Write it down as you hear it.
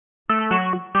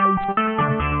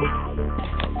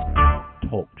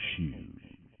Talk Shoe.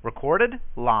 Recorded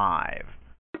live.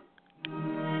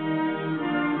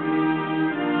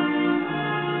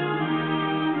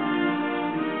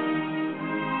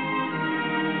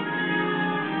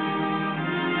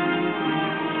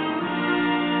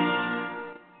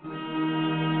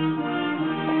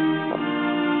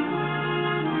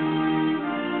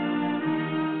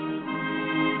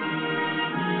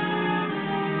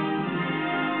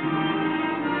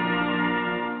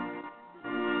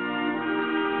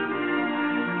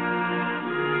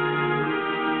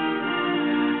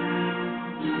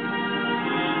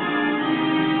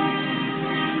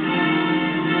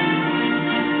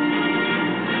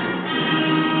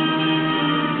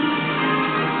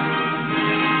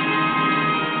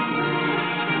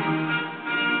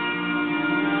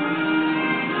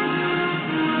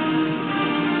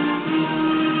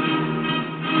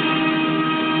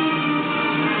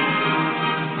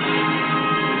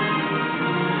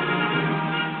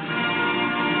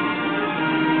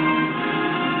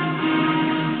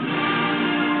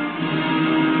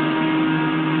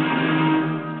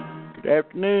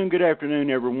 Good afternoon,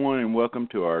 everyone, and welcome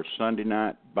to our Sunday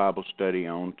night Bible study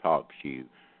on TalkShoe.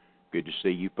 Good to see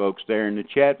you folks there in the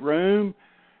chat room.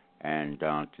 And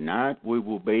tonight we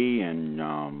will be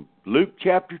in Luke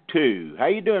chapter 2. How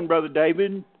you doing, Brother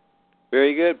David?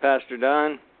 Very good, Pastor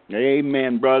Don.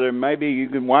 Amen, brother. Maybe you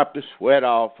can wipe the sweat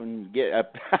off and get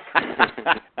up.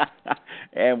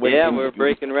 And we're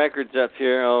breaking records up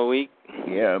here all week.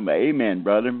 Yeah, amen,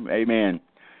 brother. Amen.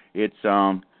 It's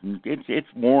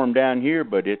warm down here,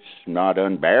 but it's not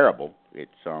unbearable.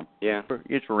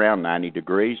 It's around 90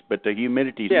 degrees, but the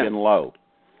humidity's been low.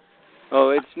 Oh,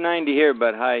 it's 90 here,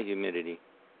 but high humidity.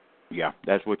 Yeah,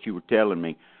 that's what you were telling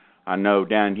me. I know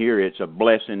down here it's a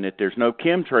blessing that there's no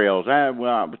chemtrails. I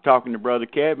was talking to Brother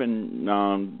Kevin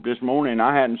this morning.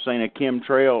 I hadn't seen a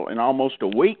chemtrail in almost a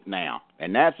week now,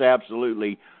 and that's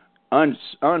absolutely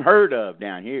unheard of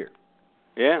down here.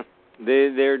 Yeah,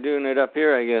 they're doing it up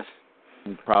here, I guess.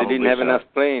 Probably they didn't have enough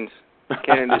planes.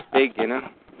 Canada's big, you know.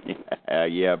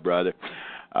 Yeah, brother.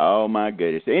 Oh, my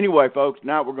goodness. Anyway, folks,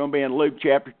 tonight we're going to be in Luke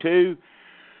chapter 2.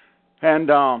 And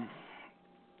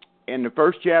in the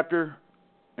first chapter,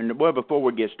 before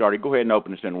we get started, go ahead and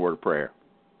open us in a word of prayer.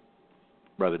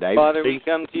 Brother David. Father, we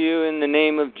come to you in the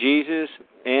name of Jesus,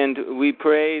 and we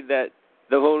pray that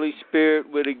the Holy Spirit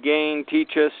would again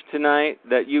teach us tonight,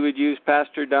 that you would use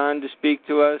Pastor Don to speak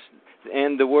to us,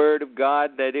 and the Word of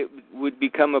God, that it would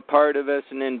become a part of us,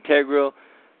 an integral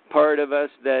part of us,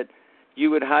 that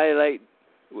you would highlight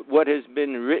what has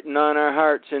been written on our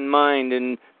hearts and mind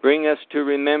and bring us to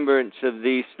remembrance of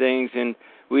these things. And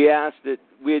we ask that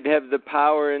we'd have the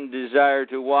power and desire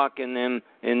to walk in them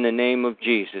in the name of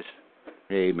Jesus.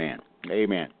 Amen.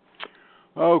 Amen.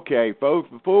 Okay, folks,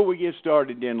 before we get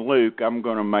started in Luke, I'm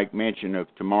going to make mention of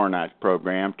tomorrow night's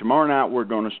program. Tomorrow night we're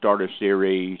going to start a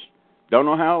series. Don't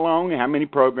know how long, how many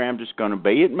programs it's going to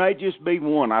be. It may just be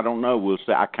one. I don't know. We'll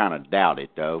see. I kind of doubt it,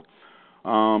 though.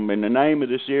 And the name of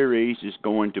the series is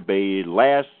going to be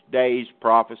Last Days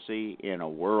Prophecy in a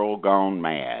World Gone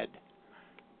Mad.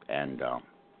 And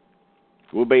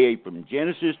we'll be from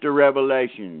Genesis to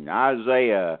Revelation,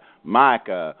 Isaiah,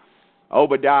 Micah,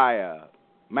 Obadiah,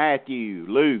 Matthew,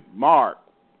 Luke, Mark,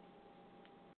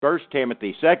 1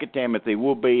 Timothy, 2 Timothy.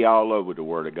 We'll be all over the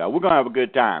Word of God. We're going to have a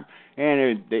good time.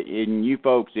 And you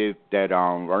folks that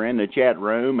are in the chat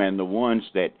room and the ones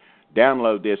that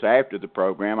download this after the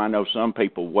program, I know some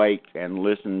people wait and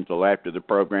listen until after the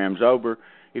program's over.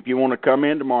 If you want to come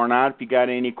in tomorrow night, if you got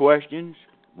any questions,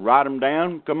 write them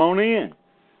down. Come on in.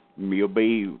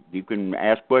 You can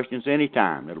ask questions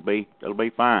anytime. It'll be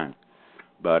fine.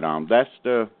 But that's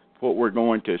what we're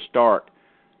going to start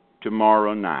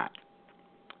tomorrow night.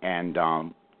 And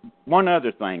one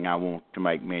other thing I want to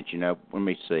make mention of, let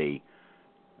me see.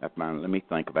 Let me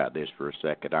think about this for a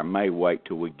second. I may wait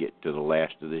till we get to the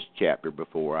last of this chapter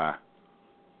before I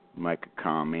make a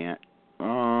comment.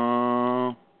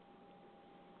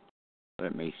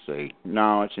 Let me see.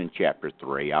 No, it's in chapter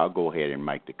 3. I'll go ahead and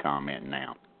make the comment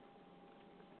now.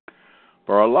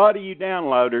 For a lot of you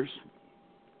downloaders,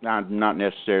 I'm not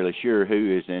necessarily sure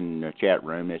who is in the chat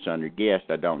room that's under guest.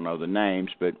 I don't know the names,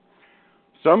 but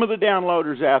some of the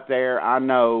downloaders out there I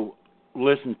know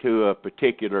listen to a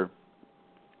particular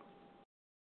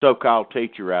so-called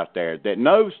teacher out there that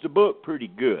knows the book pretty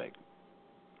good.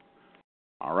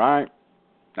 All right?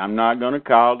 I'm not going to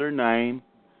call their name.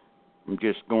 I'm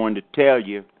just going to tell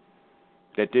you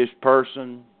that this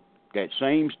person that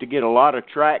seems to get a lot of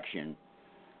traction,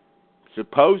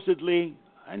 supposedly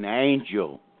an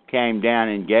angel came down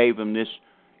and gave them this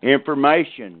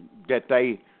information that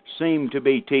they seem to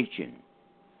be teaching.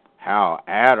 how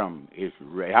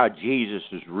Jesus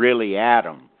is really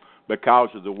Adam because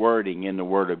of the wording in the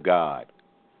Word of God.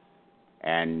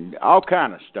 And all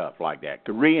kind of stuff like that.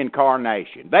 The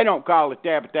reincarnation. They don't call it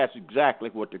that, but that's exactly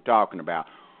what they're talking about.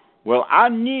 Well, I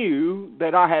knew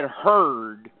that I had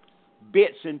heard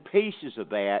bits and pieces of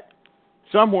that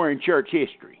somewhere in church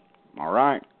history. All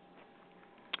right?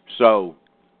 So,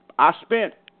 I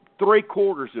spent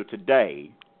 3/4 of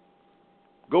today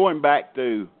going back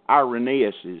through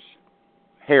Irenaeus'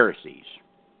 heresies.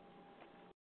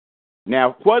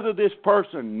 Now, whether this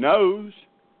person knows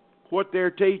what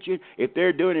they're teaching, if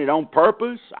they're doing it on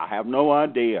purpose, I have no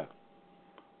idea.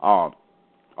 Or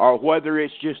whether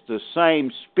it's just the same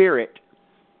spirit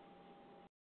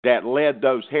that led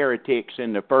those heretics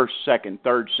in the 1st, 2nd,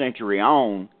 3rd century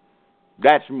on,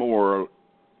 that's more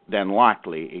than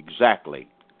likely exactly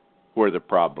where the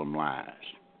problem lies.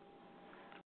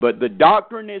 But the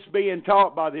doctrine that's being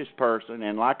taught by this person,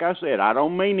 and like I said, I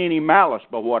don't mean any malice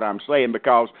by what I'm saying,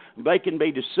 because they can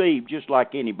be deceived just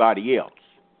like anybody else.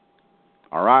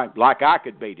 All right? Like I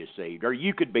could be deceived, or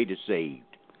you could be deceived.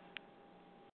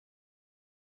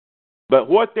 But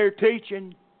what they're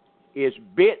teaching is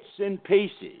bits and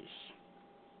pieces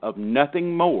of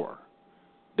nothing more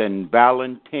than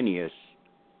Valentinius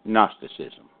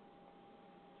Gnosticism.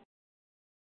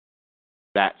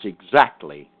 That's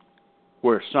exactly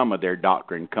where some of their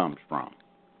doctrine comes from.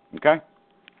 Okay?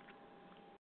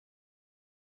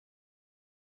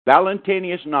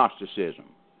 Valentinius Gnosticism.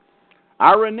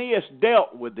 Irenaeus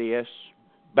dealt with this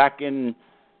back in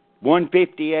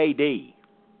 150 A.D.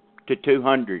 to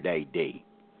 200 A.D.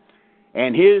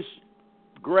 And his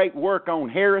great work on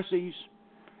heresies,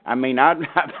 I mean, I'm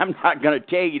not going to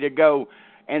tell you to go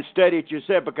and study it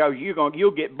yourself, because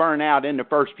you'll get burned out in the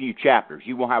first few chapters.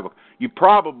 You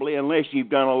probably, unless you've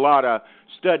done a lot of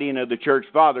studying of the church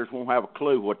fathers, won't have a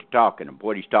clue what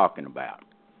he's talking about.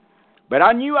 But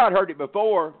I knew I'd heard it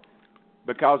before,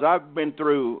 because I've been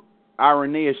through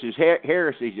Irenaeus'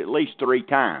 heresies at least 3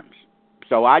 times.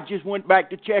 So I just went back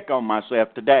to check on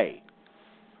myself today.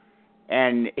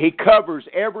 And he covers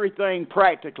everything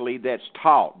practically that's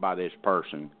taught by this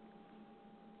person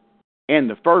in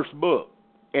the first book,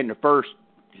 in the first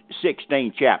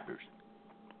 16 chapters.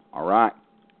 All right?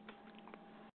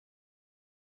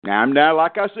 Now,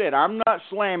 like I said, I'm not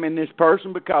slamming this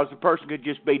person, because the person could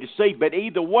just be deceived. But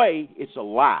either way, it's a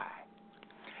lie.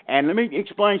 And let me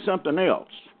explain something else.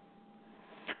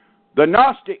 The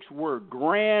Gnostics were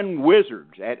grand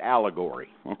wizards at allegory,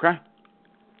 okay?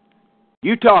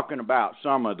 You talking about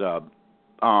some of the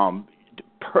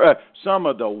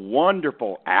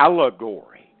wonderful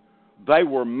allegory. They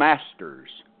were masters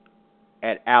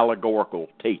at allegorical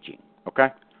teaching,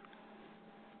 okay?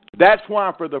 That's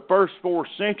why for the first 4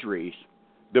 centuries,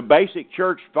 the basic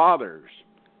church fathers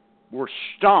were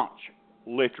staunch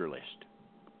literalists,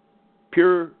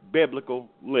 pure biblical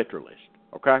literalists,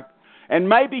 okay? And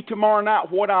maybe tomorrow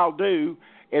night what I'll do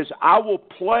is I will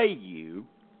play you.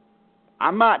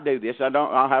 I might do this.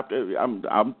 I'll have to.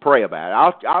 I'll pray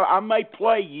about it. I may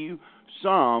play you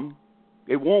some.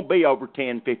 It won't be over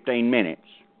 10, 15 minutes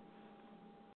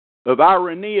of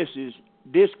Irenaeus'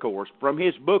 discourse from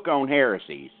his book on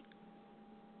heresies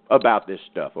about this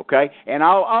stuff. Okay, and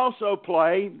I'll also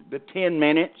play the 10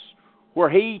 minutes where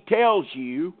he tells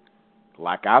you,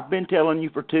 like I've been telling you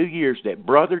for 2 years, that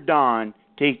Brother Don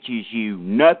teaches you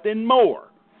nothing more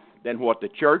than what the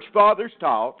church fathers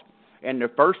taught in the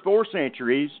first 4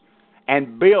 centuries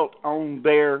and built on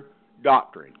their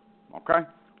doctrine. Okay?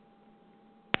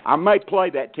 I may play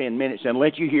that 10 minutes and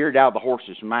let you hear it out of the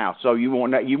horse's mouth, so you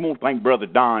won't think Brother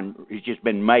Don has just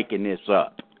been making this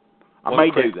up. I may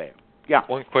do that. Yeah.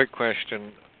 One quick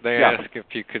question. They ask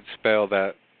if you could spell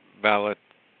that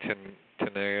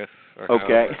Valentinius.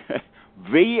 Okay.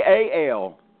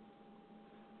 V-A-L-E-I-N-T-U-S.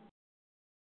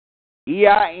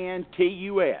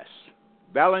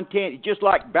 Valentine, just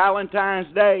like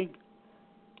Valentine's Day.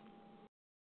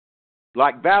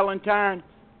 Like Valentine,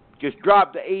 just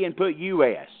drop the E and put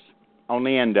U-S on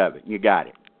the end of it. You got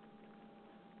it.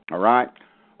 All right?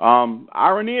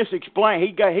 Irenaeus explained,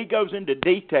 he goes into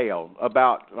detail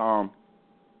about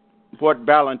what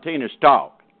Valentinus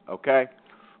taught. Okay?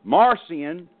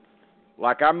 Marcion,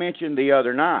 like I mentioned the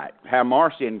other night, how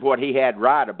Marcion, what he had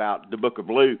right about the book of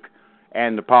Luke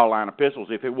and the Pauline epistles.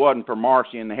 If it wasn't for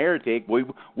Marcion the heretic, we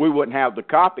wouldn't have the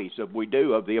copies of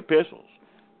the epistles.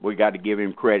 We got to give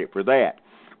him credit for that.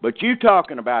 But you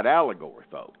talking about allegory,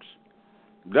 folks.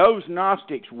 Those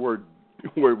Gnostics were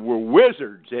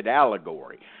wizards at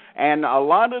allegory. And a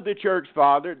lot of the church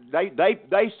fathers,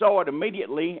 they saw it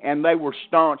immediately, and they were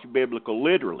staunch biblical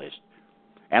literalists.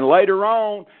 And later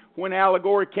on, when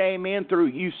allegory came in through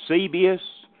Eusebius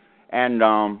and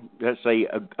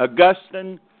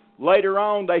Augustine, later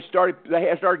on they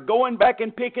started going back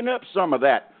and picking up some of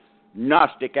that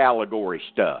Gnostic allegory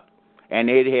stuff, and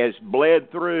it has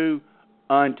bled through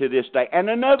unto this day. And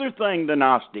another thing the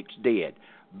Gnostics did,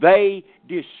 they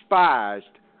despised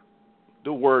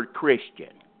the word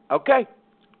Christian. Okay?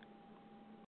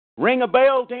 Ring a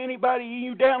bell to anybody,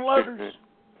 you downloaders?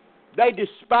 They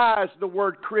despised the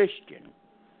word Christian.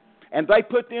 And they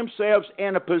put themselves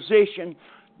in a position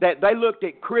that they looked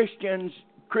at Christians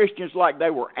like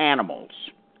they were animals.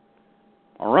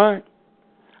 All right?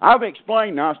 I've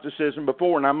explained Gnosticism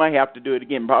before, and I may have to do it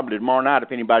again probably tomorrow night.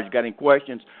 If anybody's got any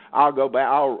questions, I'll go back.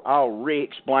 I'll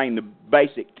re-explain the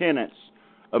basic tenets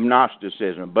of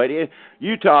Gnosticism. But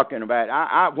you talking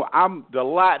about, the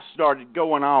lights started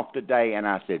going off today, and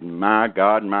I said, my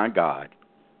God,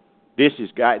 this is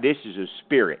a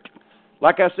spirit.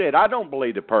 Like I said, I don't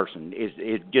believe the person is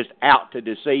just out to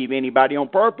deceive anybody on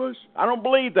purpose. I don't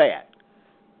believe that.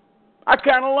 I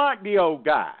kind of like the old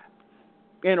guy,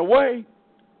 in a way.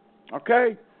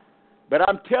 Okay? But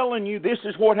I'm telling you, this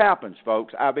is what happens,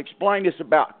 folks. I've explained this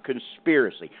about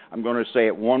conspiracy. I'm going to say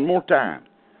it one more time.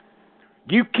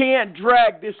 You can't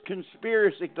drag this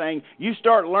conspiracy thing. You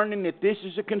start learning that this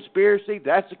is a conspiracy,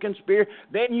 that's a conspiracy.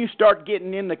 Then you start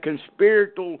getting in the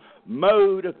conspiratorial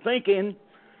mode of thinking,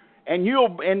 and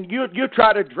you'll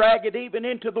try to drag it even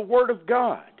into the Word of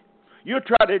God. You'll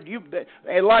try to,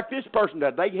 and like this person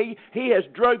does. He has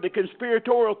dragged the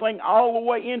conspiratorial thing all the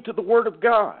way into the Word of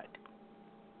God.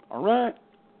 All right?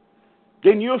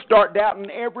 Then you'll start doubting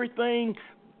everything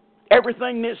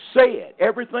that's said,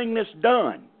 everything that's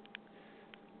done.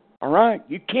 All right?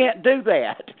 You can't do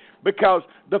that because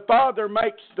the Father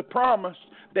makes the promise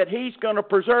that He's going to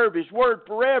preserve His Word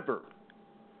forever.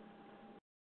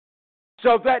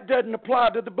 So that doesn't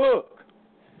apply to the book.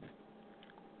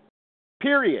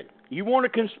 Period. You want a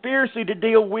conspiracy to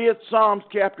deal with Psalms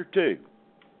chapter 2.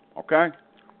 Okay?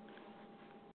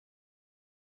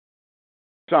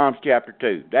 Psalms chapter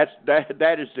 2.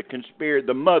 That is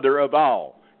the mother of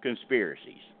all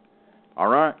conspiracies. All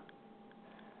right?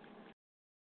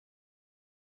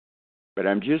 But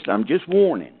I'm just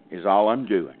warning is all I'm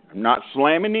doing. I'm not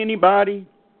slamming anybody.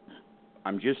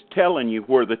 I'm just telling you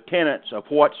where the tenets of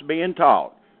what's being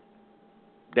taught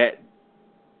that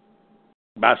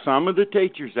by some of the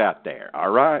teachers out there, all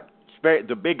right?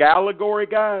 The big allegory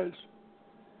guys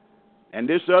and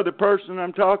this other person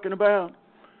I'm talking about,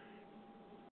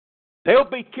 they'll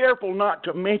be careful not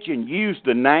to use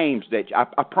the names that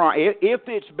if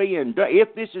it's being done,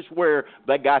 if this is where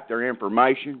they got their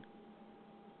information,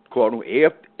 quote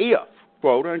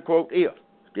unquote, if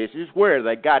this is where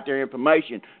they got their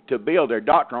information to build their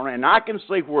doctrine on, and I can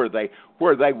see where they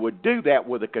would do that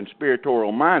with a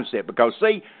conspiratorial mindset, because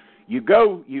see, you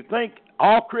think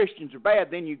all Christians are bad,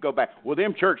 then you go back, well,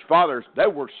 them church fathers, they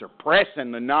were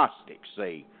suppressing the Gnostics,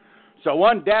 see. So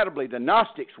undoubtedly the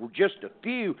Gnostics were just a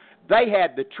few. They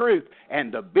had the truth,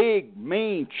 and the big,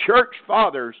 mean church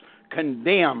fathers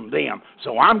condemned them.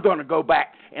 So I'm going to go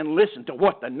back and listen to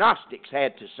what the Gnostics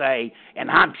had to say, and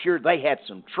I'm sure they had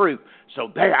some truth.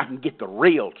 So there I can get the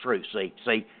real truth,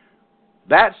 see.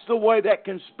 That's the way that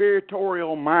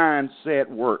conspiratorial mindset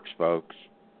works, folks.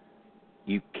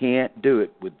 You can't do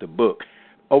it with the book.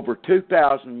 Over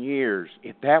 2,000 years,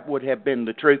 if that would have been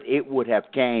the truth, it would have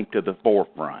came to the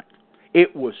forefront.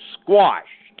 It was squashed.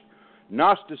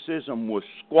 Gnosticism was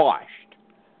squashed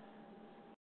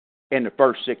in the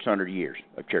first 600 years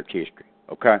of church history,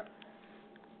 okay?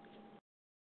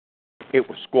 It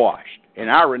was squashed. And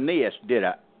Irenaeus did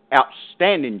an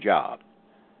outstanding job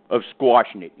of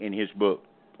squashing it in his book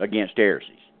Against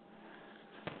Heresies.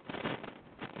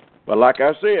 But like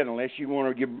I said, unless you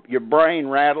want to get your brain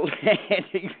rattled and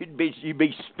you'd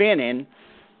be spinning,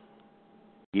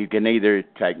 you can either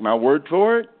take my word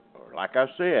for it, or like I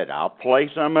said, I'll play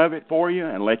some of it for you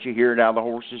and let you hear it out of the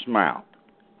horse's mouth.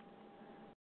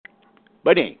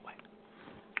 But anyway,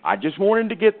 I just wanted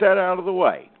to get that out of the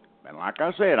way. And like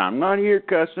I said, I'm not here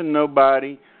cussing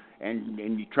nobody and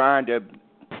you trying to,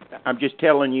 I'm just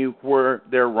telling you where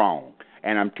they're wrong.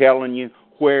 And I'm telling you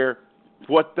where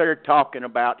what they're talking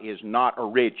about is not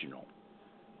original.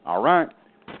 All right?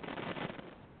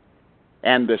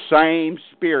 And the same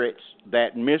spirits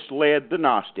that misled the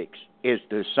Gnostics is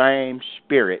the same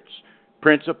spirits,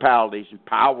 principalities and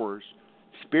powers,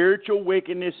 spiritual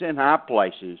wickedness in high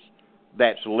places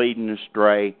that's leading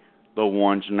astray the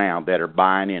ones now that are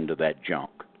buying into that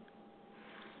junk.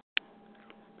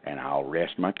 And I'll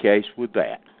rest my case with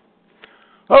that.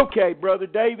 Okay, Brother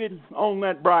David, on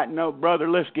that bright note, brother,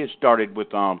 let's get started with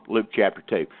Luke chapter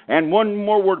 2. And one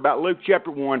more word about Luke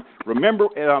chapter 1. Remember,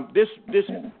 this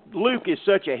Luke is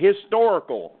such a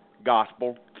historical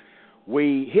gospel.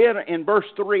 We hit in verse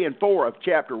 3 and 4 of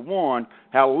chapter 1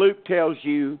 how Luke tells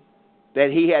you that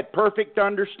he had perfect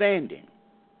understanding.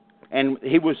 And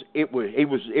it was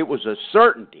a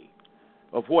certainty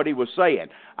of what he was saying.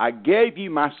 I gave you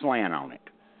my slant on it,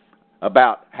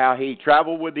 about how he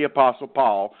traveled with the Apostle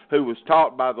Paul, who was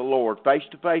taught by the Lord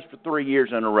face-to-face for 3 years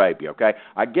in Arabia, okay?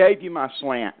 I gave you my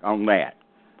slant on that,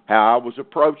 how I was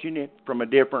approaching it from a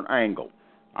different angle,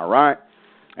 all right?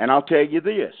 And I'll tell you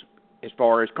this, as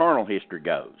far as carnal history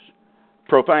goes,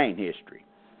 profane history.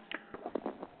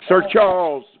 Sir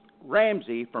Charles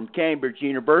Ramsay from Cambridge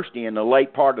University in the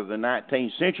late part of the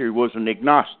 19th century was an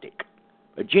agnostic,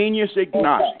 a genius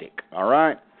agnostic, all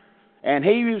right? And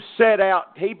he set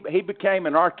out, he became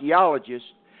an archaeologist,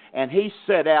 and he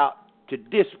set out to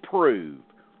disprove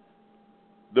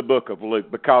the book of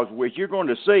Luke, because as you're going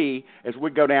to see as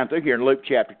we go down through here in Luke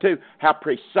chapter 2, how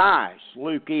precise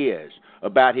Luke is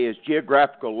about his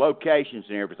geographical locations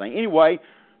and everything. Anyway,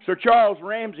 Sir Charles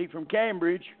Ramsay from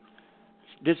Cambridge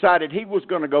decided he was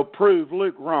going to go prove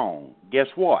Luke wrong. Guess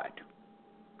what?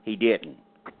 He didn't.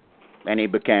 And he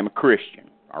became a Christian,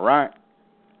 all right?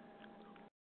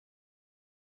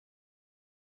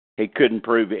 He couldn't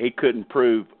prove it. He couldn't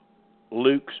prove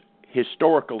Luke's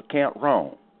historical account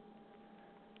wrong.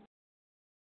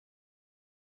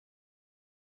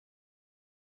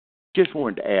 Just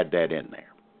wanted to add that in there.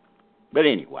 But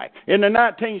anyway, in the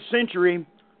 19th century,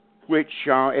 which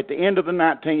at the end of the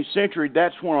 19th century,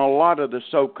 that's when a lot of the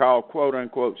so-called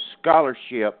quote-unquote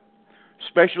scholarship,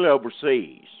 especially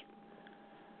overseas,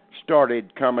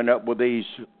 started coming up with these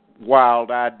wild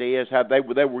ideas, how they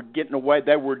were getting away.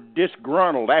 They were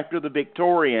disgruntled after the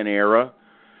Victorian era.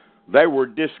 They were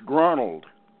disgruntled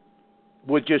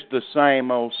with just the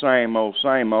same old,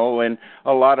 and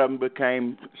a lot of them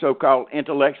became so-called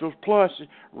intellectuals. Plus,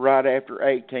 right after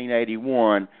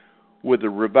 1881, with the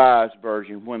Revised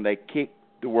Version, when they kicked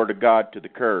the Word of God to the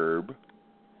curb.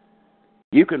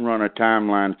 You can run a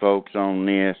timeline, folks, on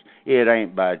this. It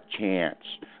ain't by chance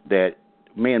that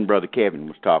me and Brother Kevin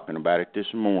was talking about it this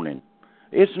morning.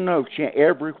 It's no chance.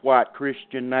 Every white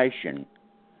Christian nation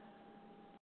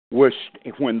was,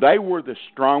 when they were the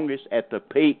strongest at the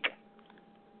peak,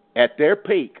 at their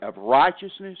peak of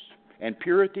righteousness and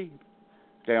purity,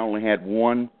 they only had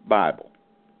one Bible.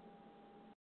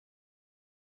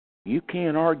 You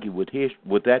can't argue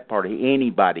with that part.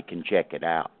 Anybody can check it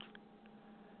out.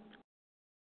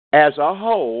 As a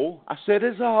whole, I said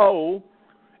as a whole,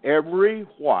 every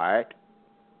white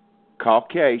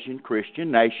Caucasian Christian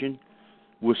nation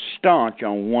was staunch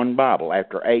on one Bible.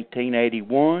 After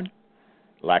 1881,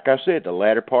 like I said, the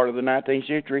latter part of the 19th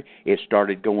century, it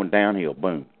started going downhill.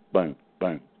 Boom, boom,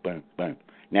 boom, boom, boom.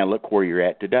 Now look where you're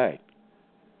at today.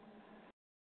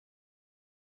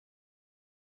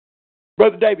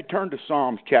 Brother David, turn to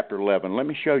Psalms chapter 11. Let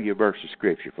me show you a verse of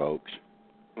Scripture, folks.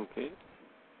 Okay.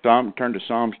 Turn to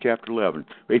Psalms chapter 11.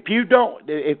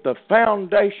 If the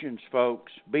foundations,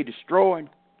 folks, be destroyed,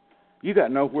 you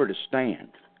got nowhere to stand.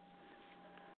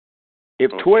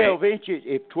 If 12 inches,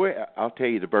 I'll tell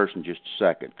you the verse in just a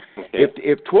second. Okay.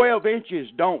 If 12 inches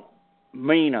don't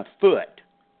mean a foot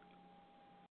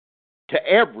to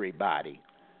everybody,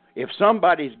 if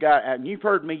somebody's got, and you've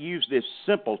heard me use this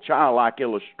simple childlike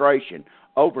illustration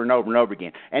over and over and over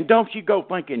again, and don't you go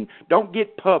thinking, don't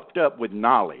get puffed up with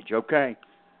knowledge, okay?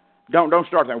 Don't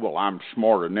start thinking, well, I'm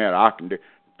smarter than that, I can do.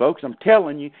 Folks, I'm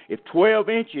telling you, if 12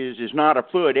 inches is not a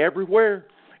foot everywhere,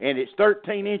 and it's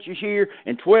 13 inches here,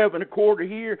 and 12 and a quarter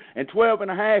here, and 12 and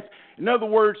a half, in other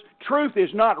words, truth is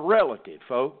not relative,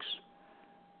 folks.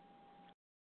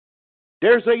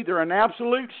 There's either an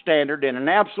absolute standard and an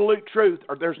absolute truth,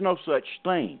 or there's no such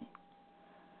thing.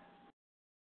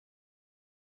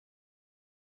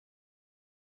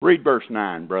 Read verse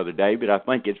 9, Brother David. I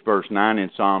think it's verse 9 in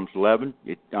Psalms 11.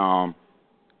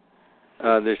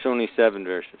 There's only 7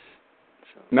 verses.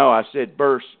 So. No, I said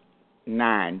verse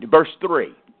 9. Verse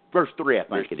 3. Verse 3, I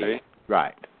think it is.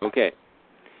 Right. Okay.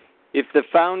 If the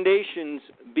foundations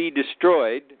be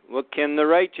destroyed, what can the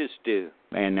righteous do?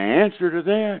 And the answer to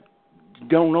that, you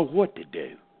don't know what to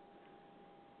do.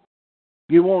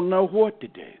 You won't know what to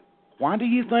do. Why do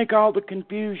you think all the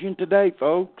confusion today,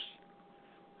 folks?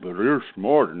 But you're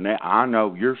smarter than that. I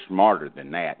know you're smarter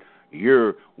than that.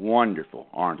 You're wonderful,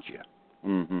 aren't you?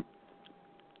 Mm-hmm.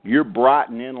 You're bright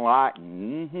and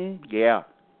enlightened. Mm-hmm. Yeah.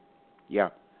 Yeah.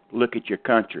 Look at your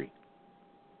country.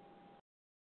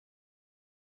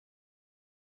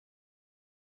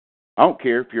 I don't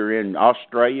care if you're in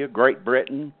Australia, Great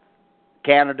Britain,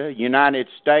 Canada, United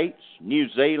States, New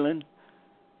Zealand.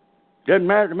 Doesn't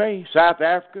matter to me. South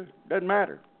Africa, doesn't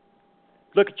matter.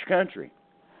 Look at your country.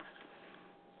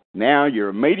 Now you're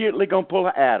immediately going to pull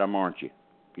an atom, aren't you?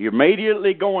 You're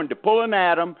immediately going to pull an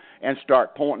atom and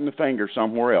start pointing the finger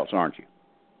somewhere else, aren't you?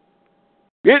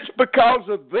 It's because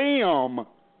of them,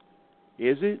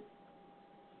 is it?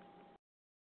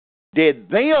 Did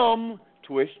them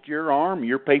twist your arm,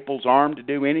 your people's arm, to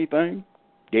do anything?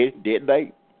 Did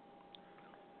they?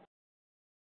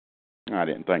 I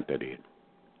didn't think they did.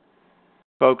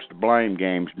 Folks, the blame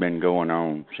game's been going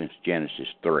on since Genesis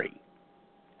 3.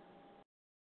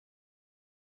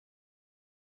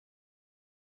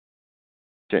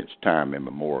 Since time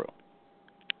immemorial.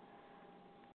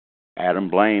 Adam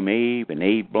blamed Eve, and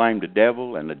Eve blamed the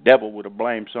devil would have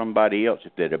blamed somebody else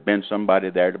if there'd have been somebody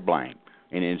there to blame.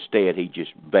 And instead, he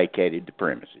just vacated the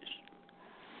premises.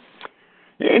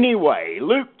 Anyway,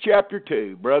 Luke chapter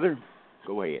 2, brother.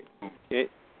 Go ahead.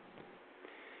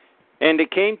 And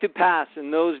it came to pass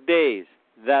in those days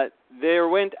that there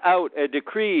went out a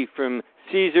decree from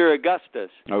Caesar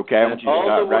Augustus. Okay, I want you to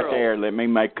stop right there. Let me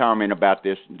make comment about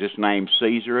this name,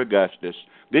 Caesar Augustus.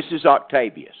 This is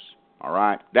Octavius, all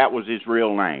right? That was his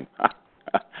real name.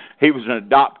 He was an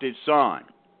adopted son.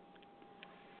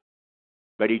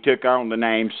 But he took on the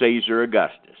name Caesar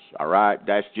Augustus, all right?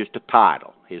 That's just a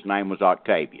title. His name was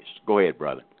Octavius. Go ahead,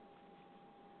 brother.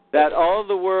 That all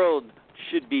the world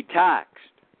should be taxed.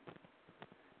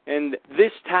 And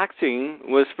this taxing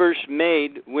was first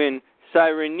made when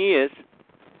Cyrenius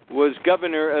was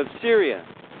governor of Syria.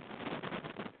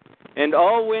 And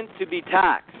all went to be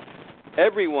taxed,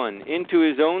 everyone into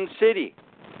his own city.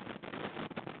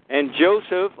 And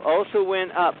Joseph also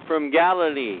went up from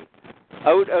Galilee,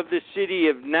 out of the city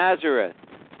of Nazareth,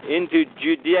 into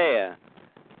Judea,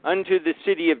 unto the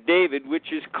city of David,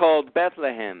 which is called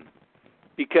Bethlehem,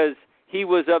 because he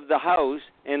was of the house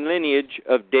and lineage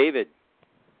of David,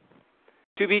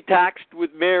 to be taxed with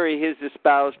Mary his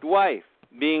espoused wife,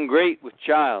 being great with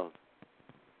child.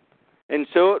 And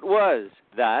so it was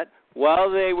that,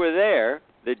 while they were there,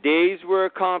 the days were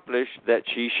accomplished that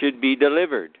she should be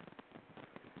delivered.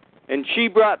 And she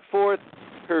brought forth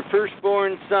her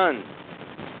firstborn son.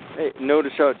 Hey,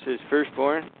 notice how it says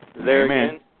firstborn there. Amen.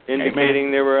 Again, indicating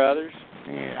Amen. There were others.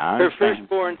 Yeah, her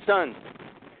firstborn son.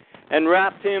 And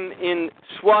wrapped him in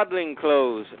swaddling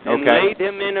clothes and laid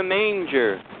him in a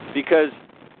manger, because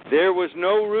there was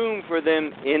no room for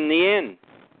them in the inn.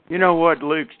 You know what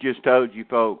Luke's just told you,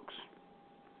 folks?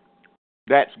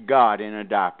 That's God in a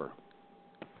diaper.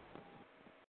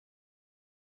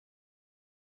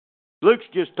 Luke's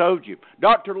just told you.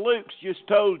 Dr. Luke's just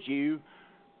told you,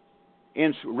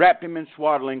 wrapped him in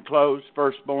swaddling clothes,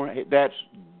 firstborn. That's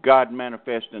God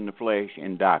manifest in the flesh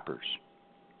in diapers.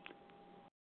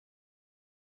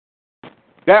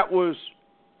 That was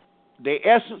the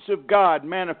essence of God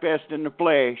manifest in the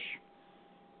flesh,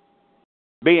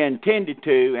 being tended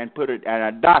to and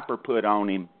a diaper put on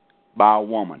him by a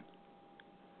woman.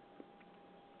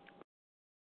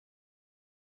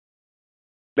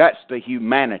 That's the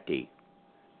humanity.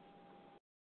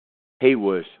 He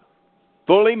was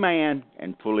fully man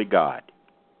and fully God.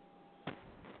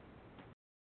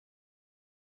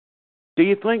 Do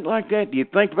you think like that? Do you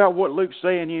think about what Luke's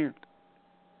saying here?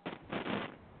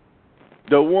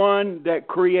 The one that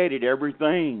created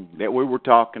everything that we were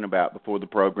talking about before the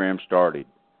program started.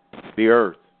 The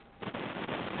earth.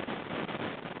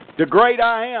 The great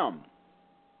I am.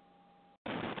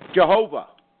 Jehovah.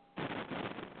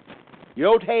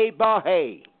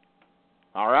 Yod-Heh-Bah-Heh.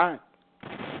 All right?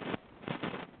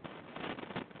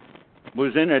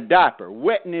 Was in a diaper,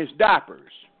 wetting his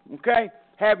diapers. Okay?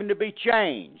 Having to be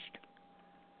changed.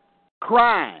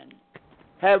 Crying.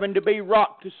 Having to be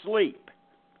rocked to sleep.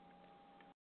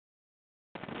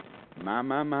 My.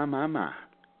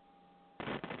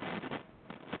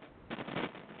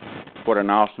 What an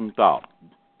awesome thought.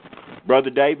 Brother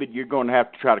David, you're going to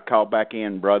have to try to call back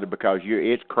in, brother, because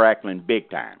it's crackling big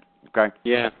time. Okay?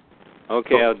 Yeah.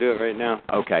 Okay, I'll do it right now.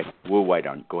 Okay, we'll wait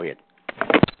on you. Go ahead.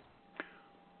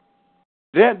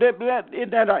 Isn't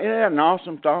that an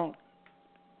awesome thought?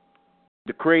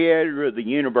 The creator of the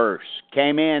universe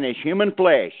came in as human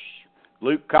flesh.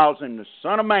 Luke calls him the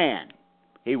Son of Man.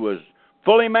 He was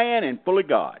fully man and fully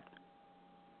God.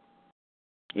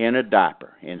 In a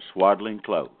diaper, in swaddling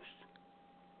clothes.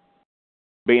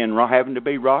 Having to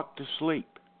be rocked to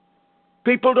sleep.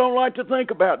 People don't like to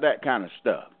think about that kind of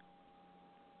stuff.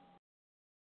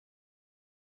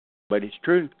 But it's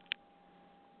true.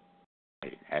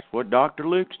 That's what Dr.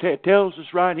 Luke tells us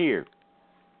right here.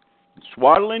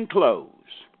 Swaddling clothes.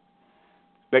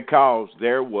 because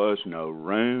there was no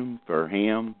room for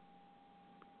them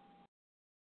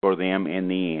in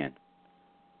the inn.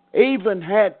 Even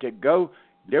had to go,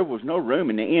 there was no room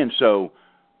in the inn, so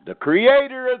the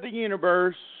creator of the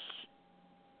universe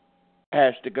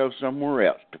has to go somewhere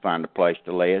else to find a place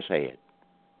to lay his head.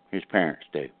 His parents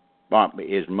do.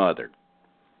 His mother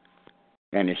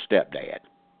and his stepdad.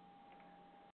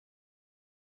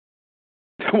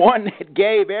 The one that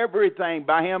gave everything,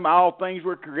 by him all things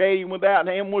were created, without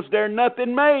him was there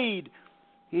nothing made.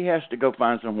 He has to go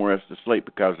find somewhere else to sleep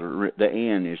because the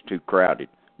inn is too crowded.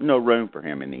 No room for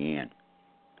him in the inn.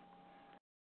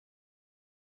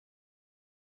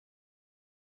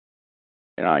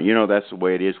 And that's the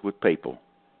way it is with people.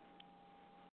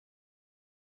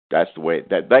 That's the way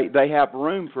that they have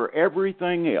room for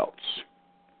everything else,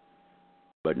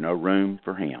 but no room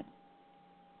for him.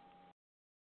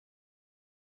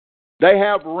 They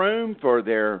have room for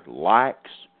their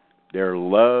likes, their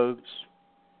loves,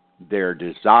 their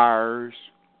desires,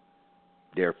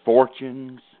 their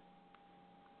fortunes,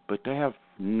 but they have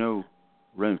no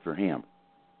room for him.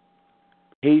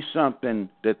 He's something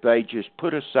that they just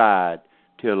put aside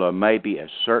till maybe a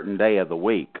certain day of the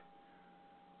week,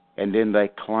 and then they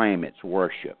claim it's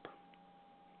worship.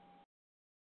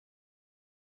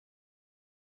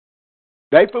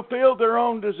 They fulfill their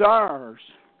own desires,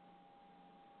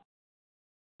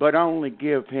 but only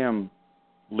give him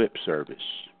lip service.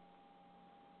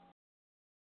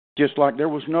 Just like there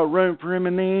was no room for him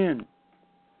in the inn.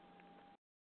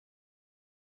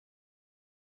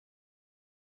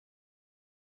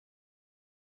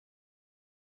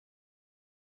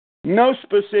 No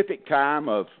specific time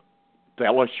of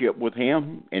fellowship with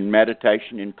him in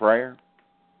meditation and prayer.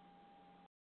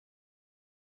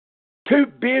 Too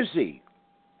busy,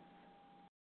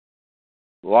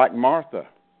 like Martha,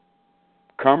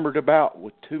 cumbered about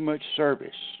with too much service.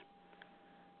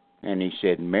 And he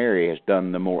said, Mary has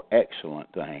done the more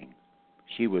excellent thing.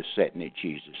 She was sitting at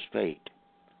Jesus' feet.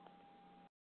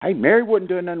 Hey, Mary wasn't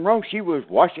doing nothing wrong. She was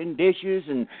washing dishes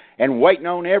and waiting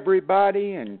on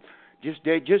everybody and just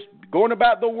going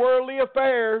about the worldly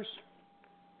affairs.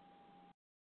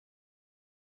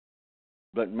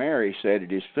 But Mary sat at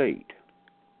his feet,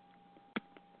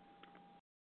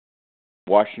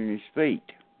 washing his feet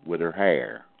with her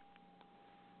hair.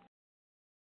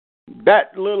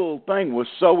 That little thing was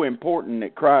so important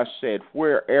that Christ said,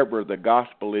 wherever the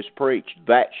gospel is preached,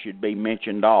 that should be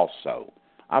mentioned also.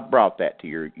 I brought that to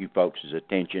you folks'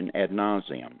 attention ad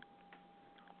nauseum.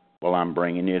 Well, I'm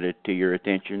bringing it to your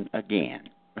attention again.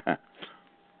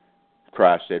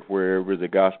 Christ said, wherever the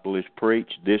gospel is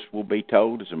preached, this will be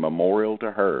told as a memorial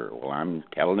to her. Well, I'm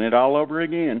telling it all over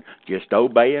again, just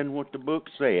obeying what the book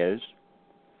says.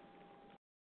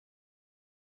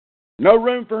 No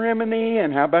room for him in the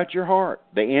inn. How about your heart?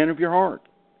 The inn of your heart.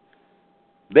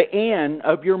 The inn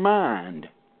of your mind.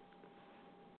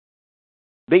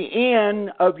 The inn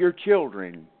of your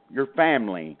children, your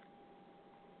family,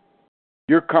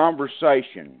 your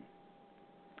conversation,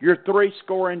 your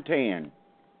 70.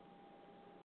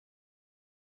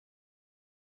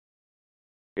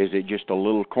 Is it just a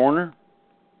little corner?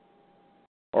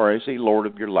 Or is he Lord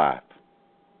of your life?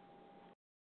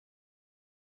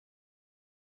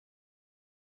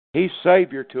 He's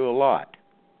Savior to a lot.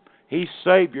 He's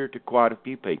Savior to quite a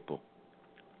few people.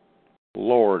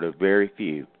 Lord of very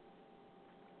few.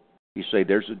 You see,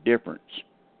 there's a difference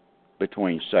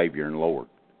between Savior and Lord.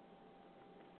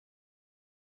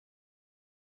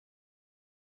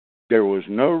 There was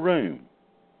no room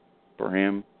for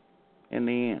him in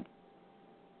the inn.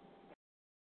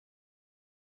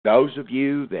 Those of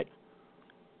you that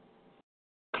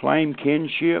claim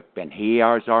kinship and he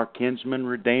is our kinsman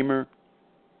redeemer,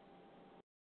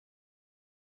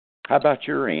 how about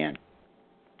your inn?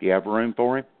 Do you have room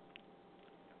for him?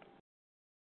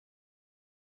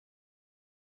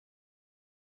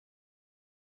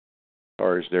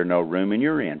 Or is there no room in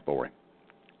your inn for him?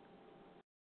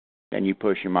 Then you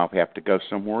push him off, have to go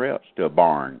somewhere else, to a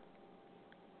barn.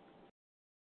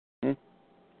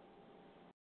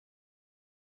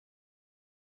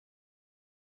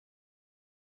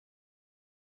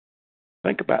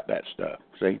 Think about that stuff,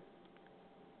 see?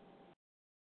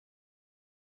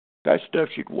 That stuff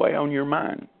should weigh on your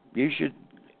mind. You should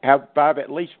have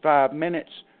at least 5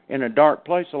 minutes in a dark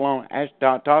place alone,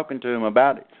 talking to him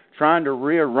about it, trying to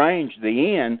rearrange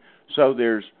the inn so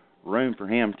there's room for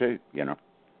him too,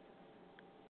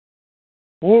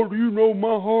 Well, do you know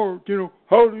my heart?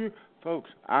 How do you... Folks,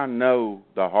 I know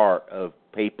the heart of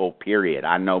people, period.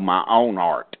 I know my own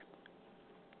heart.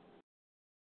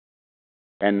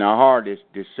 And the heart is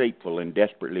deceitful and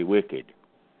desperately wicked.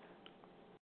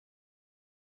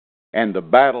 And the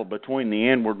battle between the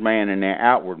inward man and the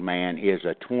outward man is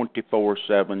a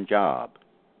 24/7 job.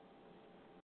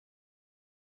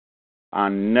 I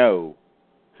know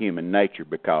human nature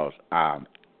because I'm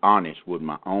honest with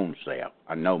my own self.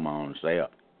 I know my own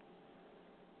self.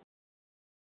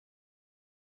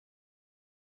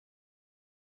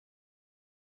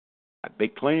 I'd be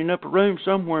cleaning up a room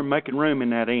somewhere and making room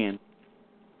in that inn.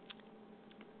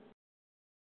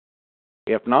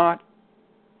 If not,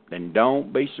 then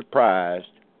don't be surprised.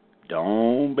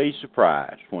 Don't be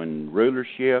surprised when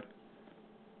rulership,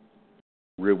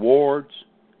 rewards,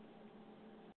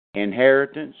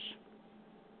 inheritance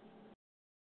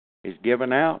is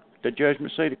given out, the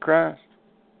judgment seat of Christ.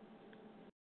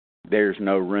 There's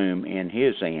no room in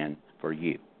His inn for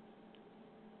you.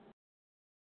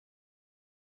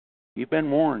 You've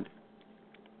been warned.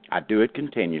 I do it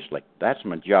continuously. That's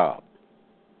my job.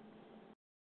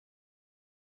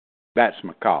 That's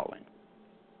my calling.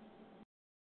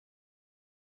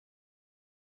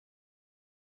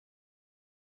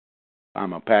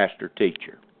 I'm a pastor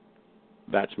teacher.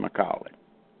 That's my calling.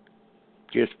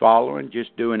 Just following,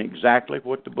 just doing exactly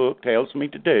what the book tells me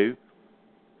to do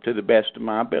to the best of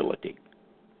my ability.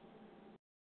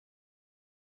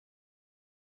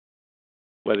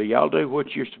 Whether y'all do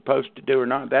what you're supposed to do or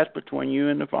not, that's between you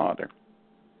and the Father.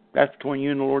 That's between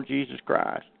you and the Lord Jesus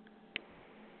Christ.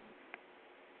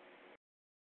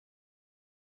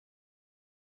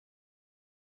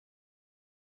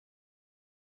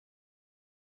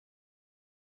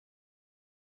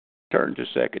 Turn to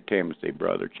 2 Timothy,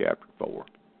 brother, chapter 4.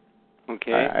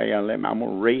 Okay. I'm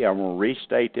gonna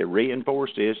restate to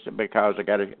reinforce this because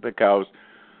because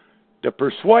the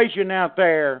persuasion out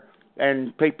there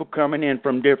and people coming in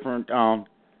from different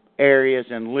areas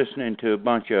and listening to a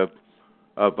bunch of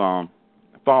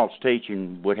false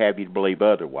teaching would have you to believe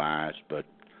otherwise. But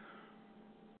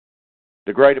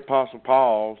the great Apostle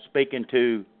Paul, speaking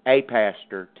to a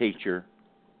pastor teacher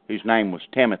whose name was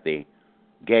Timothy,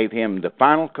 gave him the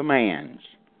final commands.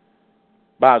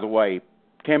 By the way,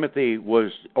 Timothy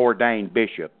was ordained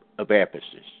bishop of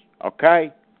Ephesus.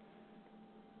 Okay?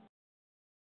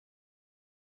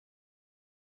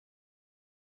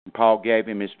 Paul gave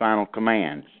him his final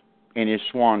commands in his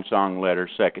swan song letter,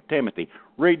 2 Timothy.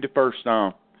 Read the first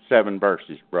 7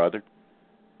 verses, brother.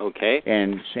 Okay.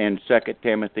 And in 2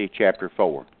 Timothy chapter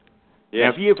 4.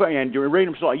 Yes. Now, and you read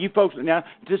them slowly. You folks, now,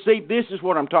 to see, this is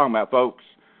what I'm talking about, folks.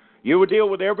 You will deal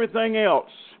with everything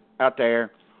else out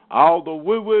there, all the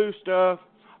woo-woo stuff,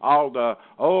 all the,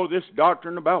 this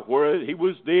doctrine about where he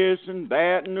was this and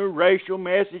that and the racial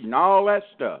message and all that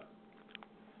stuff.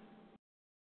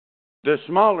 The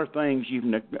smaller things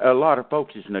a lot of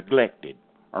folks has neglected,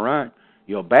 all right?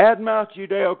 You'll badmouth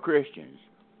Judeo-Christians.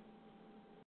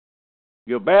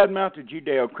 You'll badmouth the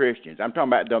Judeo-Christians. I'm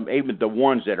talking about even the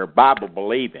ones that are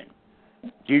Bible-believing.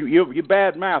 You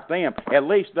badmouth them. At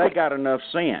least they got enough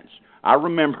sense. I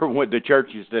remember with the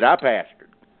churches that I pastored.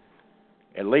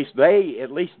 At least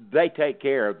they take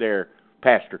care of their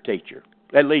pastor teacher.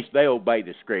 At least they obey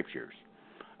the Scriptures.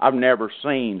 I've never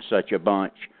seen such a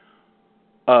bunch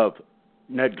of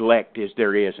neglect as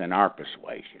there is in our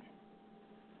persuasion.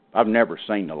 I've never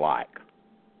seen the like.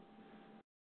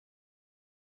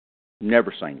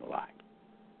 Never seen the like.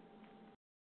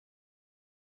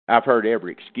 I've heard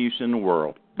every excuse in the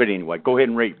world. But anyway, go ahead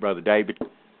and read, Brother David.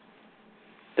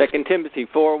 2 Timothy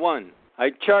 4:1.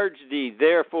 I charge thee,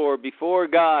 therefore, before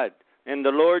God and the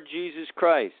Lord Jesus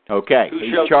Christ. Okay,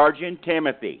 he's charging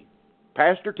Timothy,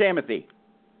 Pastor Timothy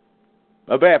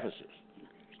of Ephesus.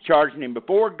 He's charging him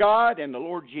before God and the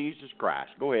Lord Jesus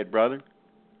Christ. Go ahead, brother.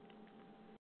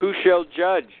 Who shall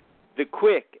judge the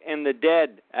quick and the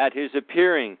dead at his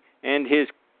appearing and his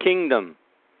kingdom?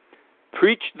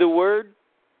 Preach the word,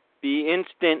 be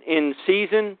instant in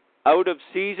season, out of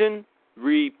season,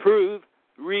 reprove,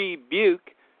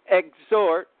 rebuke,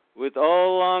 exhort with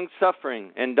all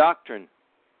long-suffering and doctrine.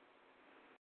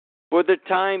 For the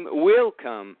time will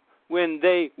come when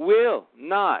they will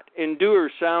not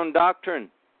endure sound doctrine,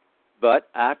 but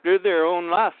after their own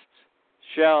lusts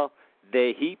shall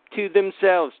they heap to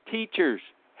themselves teachers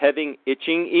having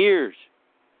itching ears.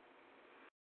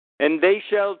 And they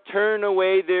shall turn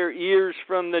away their ears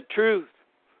from the truth,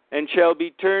 and shall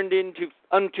be turned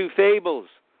unto fables.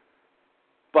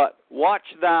 But watch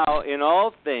thou in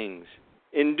all things,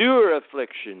 endure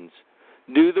afflictions,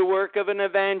 do the work of an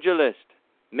evangelist,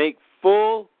 make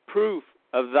full proof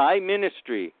of thy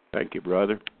ministry. Thank you,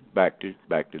 brother. Back to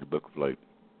the book of Luke.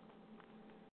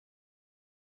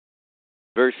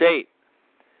 Verse 8.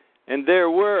 And there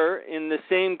were in the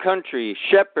same country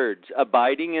shepherds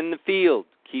abiding in the field,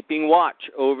 keeping watch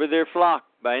over their flock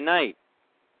by night.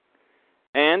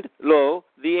 And, lo,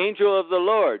 the angel of the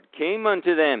Lord came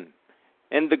unto them,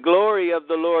 and the glory of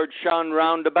the Lord shone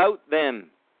round about them,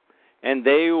 and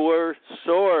they were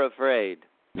sore afraid.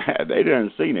 They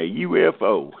done seen a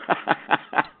UFO.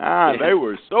 They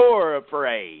were sore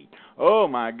afraid. Oh,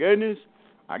 my goodness.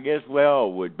 I guess we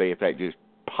all would be if that just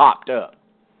popped up.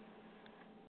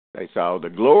 They saw the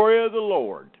glory of the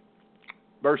Lord.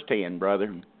 Verse 10,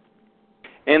 brother.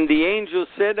 And the angel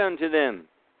said unto them,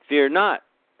 Fear not,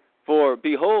 for,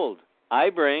 behold, I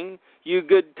bring you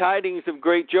good tidings of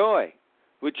great joy,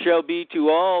 which shall be to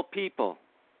all people.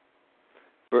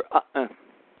 For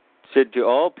said to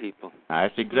all people.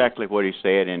 That's exactly what he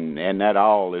said, and that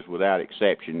all is without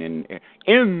exception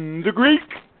in the Greek.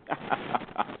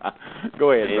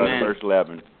 Go ahead, Amen. brother, verse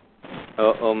 11.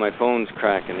 Oh, my phone's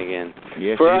cracking again.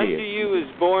 Yes, For it unto is. you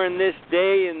is born this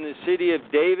day in the city of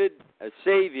David a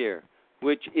Savior,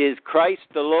 which is Christ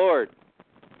the Lord.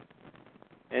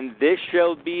 And this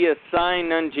shall be a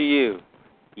sign unto you.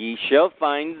 Ye shall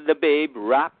find the babe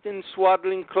wrapped in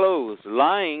swaddling clothes,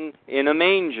 lying in a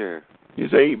manger. You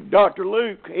see, Dr.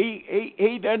 Luke,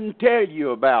 he doesn't tell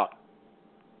you about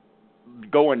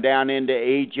going down into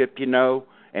Egypt,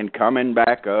 and coming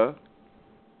back up.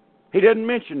 He doesn't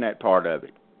mention that part of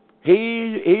it.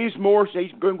 He's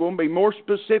going to be more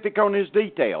specific on his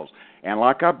details. And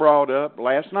like I brought up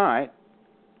last night,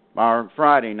 or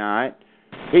Friday night,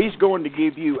 he's going to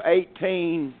give you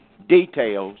 18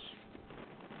 details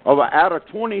out of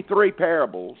 23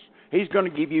 parables. He's going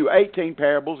to give you 18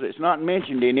 parables that's not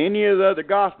mentioned in any of the other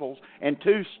Gospels, and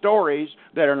 2 stories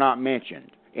that are not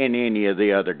mentioned in any of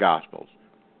the other Gospels.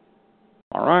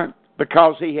 All right?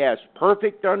 Because he has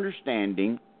perfect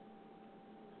understanding,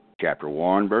 chapter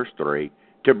 1, verse 3,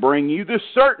 to bring you the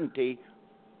certainty,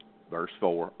 verse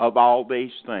 4, of all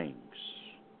these things.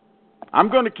 I'm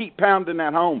going to keep pounding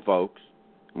that home, folks.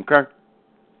 Okay?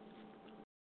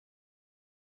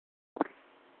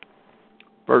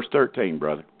 Verse 13,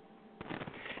 brother.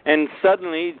 And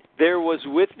suddenly there was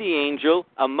with the angel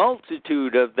a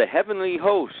multitude of the heavenly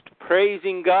host,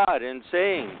 praising God and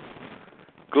saying,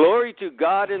 Glory to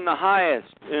God in the highest,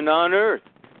 and on earth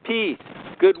peace,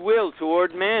 goodwill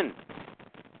toward men.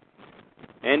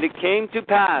 And it came to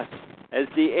pass, as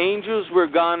the angels were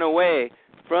gone away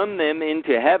from them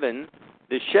into heaven,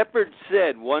 the shepherds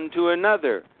said one to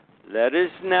another, Let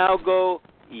us now go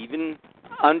even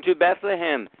unto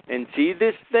Bethlehem, and see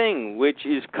this thing which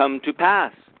is come to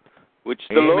pass, which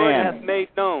the Lord hath made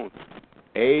known.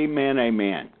 Amen,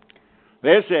 amen.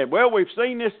 They said, well, we've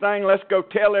seen this thing. Let's go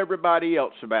tell everybody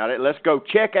else about it. Let's go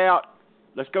check out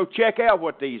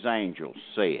what these angels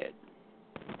said.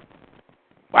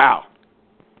 Wow.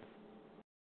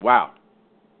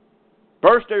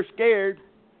 First they're scared,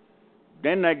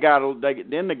 then they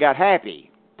got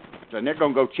happy. So they're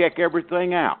going to go check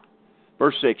everything out.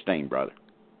 Verse 16, brother.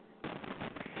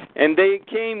 And they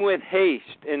came with haste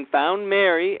and found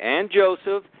Mary and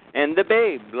Joseph and the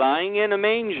babe lying in a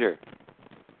manger.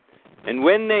 And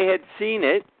when they had seen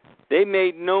it, they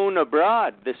made known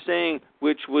abroad the saying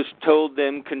which was told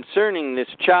them concerning this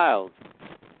child.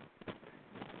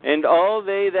 And all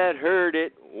they that heard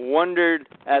it wondered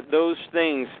at those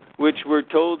things which were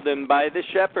told them by the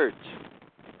shepherds.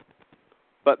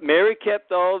 But Mary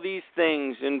kept all these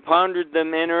things and pondered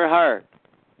them in her heart.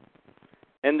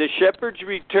 And the shepherds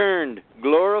returned,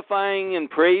 glorifying and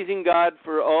praising God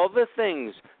for all the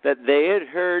things that they had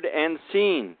heard and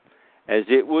seen, as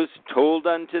it was told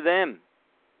unto them.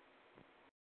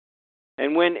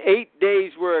 And when 8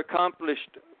 days were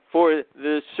accomplished for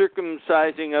the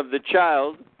circumcising of the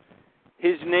child,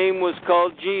 his name was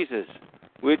called Jesus,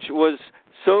 which was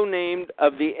so named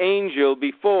of the angel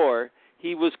before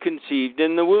he was conceived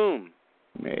in the womb.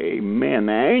 Amen.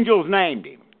 The angels named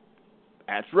him.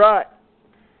 That's right.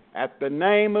 At the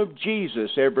name of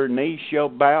Jesus, every knee shall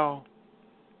bow,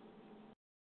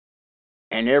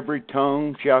 and every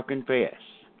tongue shall confess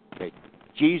that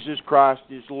Jesus Christ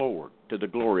is Lord, to the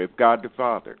glory of God the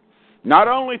Father. Not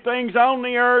only things on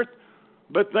the earth,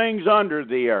 but things under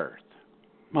the earth.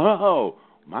 Oh,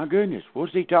 my goodness,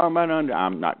 what's he talking about under?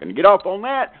 I'm not going to get off on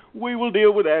that. We will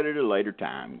deal with that at a later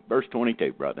time. Verse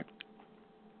 22, brother.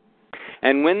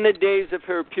 And when the days of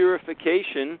her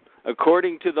purification,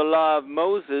 according to the law of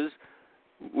Moses,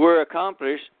 were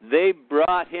accomplished, they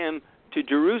brought him to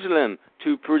Jerusalem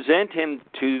to present him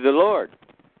to the Lord.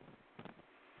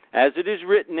 As it is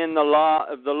written in the law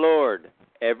of the Lord,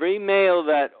 every male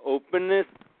that openeth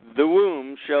the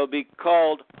womb shall be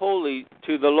called holy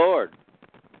to the Lord.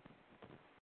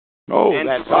 Oh, and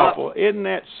that's awful. Isn't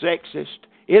that sexist?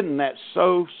 Isn't that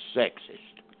so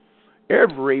sexist?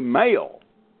 Every male.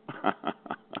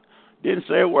 Didn't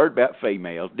say a word about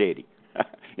females, did he?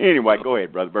 Anyway, go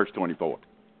ahead, brother. Verse 24.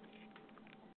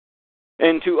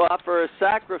 And to offer a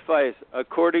sacrifice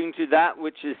according to that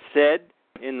which is said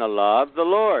in the law of the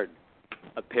Lord,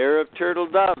 a pair of turtle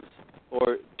doves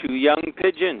or 2 young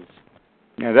pigeons.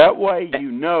 Now, that way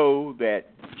you know that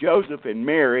Joseph and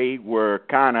Mary were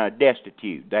kind of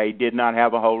destitute. They did not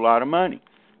have a whole lot of money.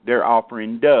 They're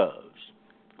offering doves.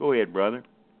 Go ahead, brother.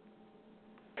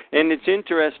 And it's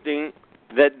interesting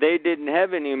that they didn't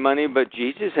have any money, but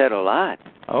Jesus had a lot.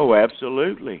 Oh,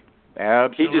 absolutely.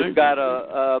 Absolutely. He just got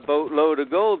a boatload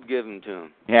of gold given to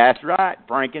him. That's right.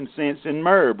 Frankincense and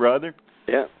myrrh, brother.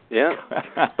 Yeah, yeah.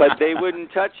 But they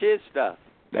wouldn't touch his stuff.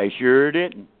 They sure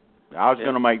didn't. I was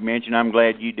going to make mention. I'm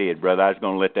glad you did, brother. I was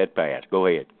going to let that pass. Go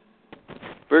ahead.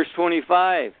 Verse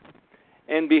 25.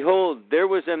 And behold, there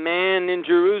was a man in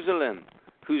Jerusalem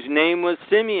whose name was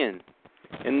Simeon.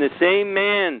 And the same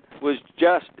man was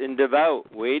just and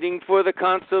devout, waiting for the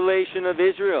consolation of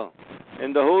Israel.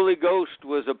 And the Holy Ghost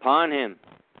was upon him.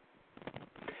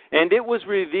 And it was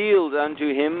revealed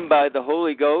unto him by the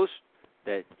Holy Ghost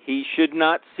that he should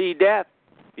not see death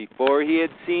before he had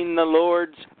seen the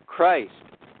Lord's Christ.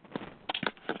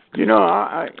 You know,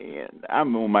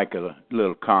 I'm going to make a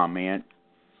little comment.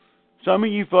 Some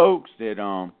of you folks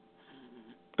that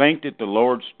think that the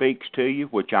Lord speaks to you,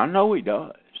 which I know He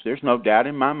does. There's no doubt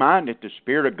in my mind that the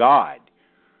Spirit of God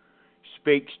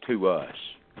speaks to us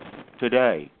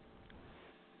today.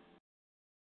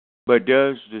 But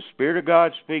does the Spirit of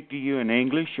God speak to you in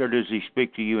English, or does He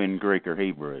speak to you in Greek or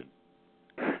Hebrew?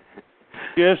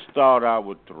 Just thought I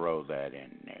would throw that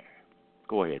in there.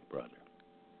 Go ahead, brother.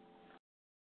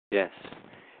 Yes.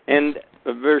 And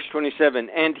verse 27,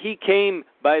 and he came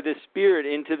by the Spirit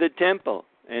into the temple.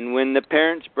 And when the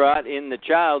parents brought in the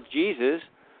child, Jesus,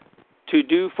 to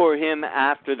do for him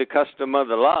after the custom of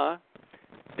the law,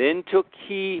 then took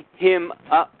he him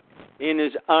up in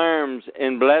his arms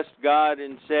and blessed God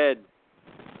and said,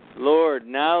 Lord,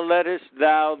 now lettest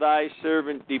thou thy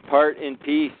servant depart in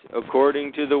peace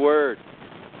according to the word.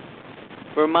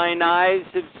 For mine eyes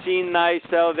have seen thy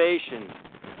salvation,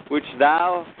 which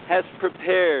thou hast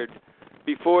prepared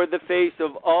before the face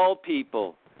of all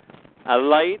people, a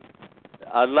light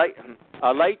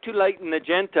to lighten the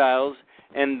Gentiles,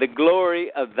 and the glory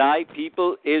of thy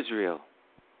people Israel.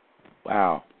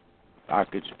 Wow. I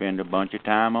could spend a bunch of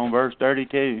time on verse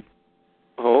 32.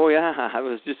 Oh, yeah. I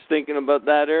was just thinking about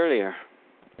that earlier.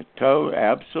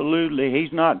 Absolutely.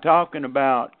 He's not talking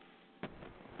about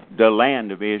the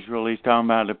land of Israel. He's talking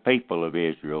about the people of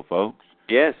Israel, folks.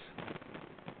 Yes.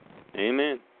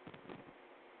 Amen.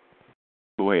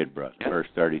 Go ahead, brother. Yeah. Verse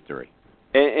 33.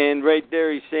 And right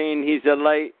there he's saying he's a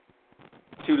light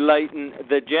to lighten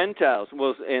the Gentiles.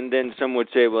 Well, and then some would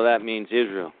say, well, that means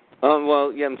Israel.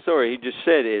 Well, yeah, I'm sorry. He just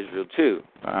said Israel, too.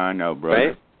 I know, brother.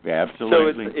 Right? Yeah,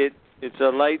 absolutely. So it's a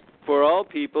light for all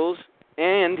peoples,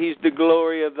 and he's the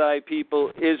glory of thy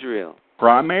people, Israel.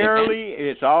 Primarily,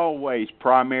 it's always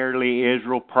primarily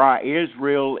Israel.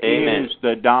 Israel Amen. is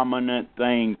the dominant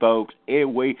thing, folks.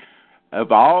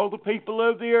 Of all the people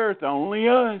of the earth, only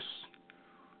us.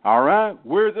 All right?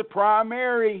 We're the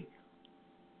primary.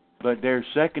 But there's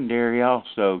secondary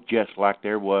also, just like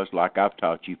there was, like I've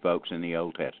taught you folks in the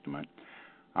Old Testament.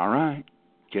 All right?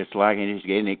 Just like it is,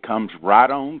 and it comes right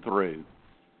on through.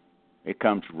 It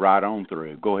comes right on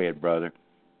through. Go ahead, brother.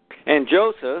 And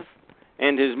Joseph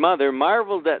and his mother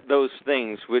marveled at those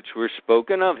things which were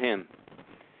spoken of him.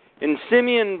 And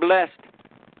Simeon blessed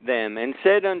them, and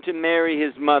said unto Mary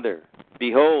his mother,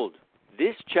 Behold,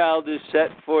 this child is set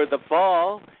for the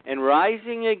fall and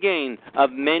rising again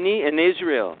of many in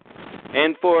Israel,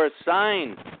 and for a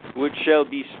sign which shall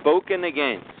be spoken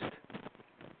against.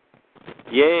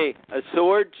 Yea, a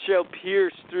sword shall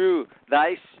pierce through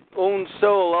thy own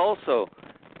soul also,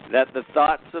 that the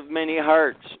thoughts of many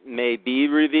hearts may be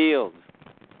revealed.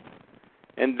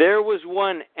 And there was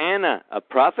one Anna, a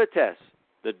prophetess,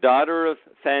 the daughter of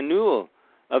Phanuel,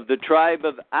 of the tribe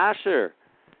of Asher.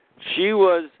 She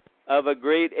was of a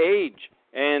great age,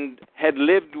 and had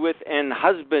lived with an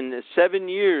husband 7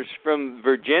 years from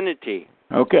virginity.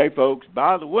 Okay, folks,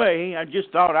 by the way, I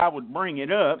just thought I would bring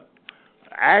it up.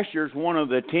 Asher's one of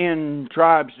the 10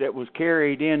 tribes that was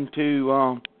carried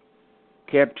into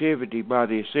captivity by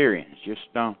the Assyrians.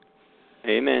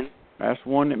 Amen. That's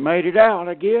one that made it out,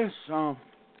 I guess.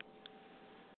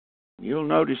 You'll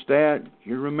notice that.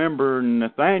 You remember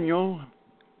Nathaniel,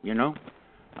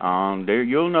 there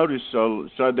you'll notice. So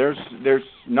there's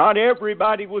not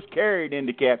everybody was carried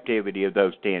into captivity of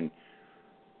those 10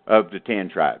 of the 10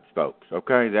 tribes, folks.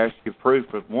 Okay, that's your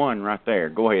proof of one right there.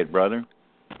 Go ahead, brother.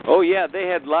 Oh yeah, they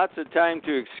had lots of time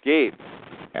to escape.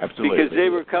 Absolutely. Because they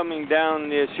were coming down,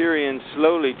 the Assyrians,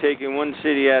 slowly taking one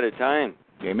city at a time.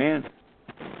 Amen.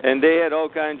 And they had all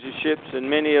kinds of ships, and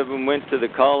many of them went to the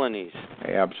colonies.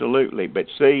 Absolutely. But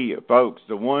see, folks,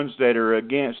 the ones that are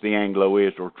against the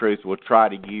Anglo-Israel truth will try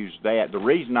to use that. The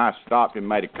reason I stopped and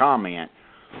made a comment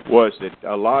was that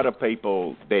a lot of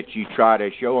people that you try to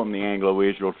show them the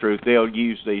Anglo-Israel truth, they'll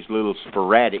use these little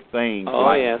sporadic things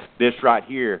this right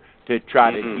here to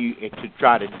try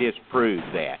to disprove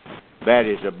that. That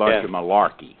is a bunch of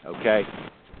malarkey, okay?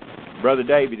 Brother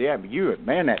David,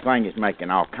 man, that thing is making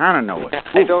all kind of noise.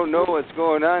 I don't know what's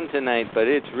going on tonight, but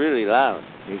it's really loud.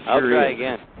 I'll try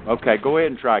again. Okay, go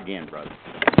ahead and try again, brother.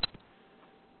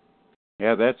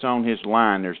 Yeah, that's on his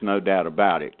line. There's no doubt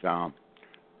about it. Don't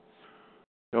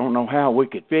know how we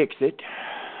could fix it.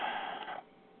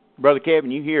 Brother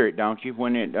Kevin, you hear it, don't you,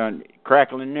 when it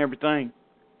crackling and everything?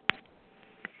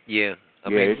 Yeah. I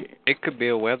mean, it could be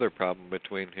a weather problem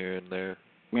between here and there.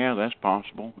 Yeah, that's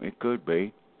possible. It could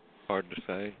be. Hard to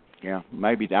say. Yeah,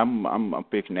 maybe I'm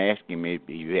fixing to ask him if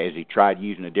has he tried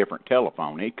using a different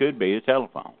telephone. It could be a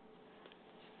telephone.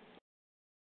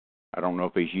 I don't know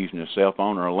if he's using a cell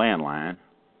phone or a landline.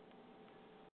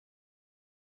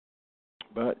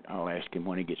 But I'll ask him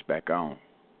when he gets back on.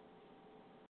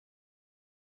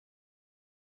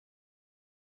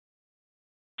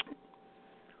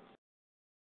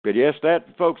 But yes, that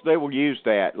folks, they will use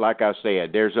that. Like I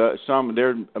said, there's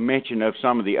a mention of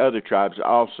some of the other tribes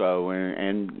also,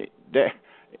 and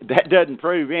that doesn't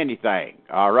prove anything.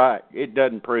 All right, it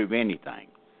doesn't prove anything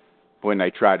when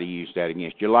they try to use that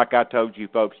against you. Like I told you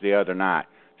folks the other night,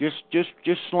 just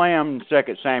slam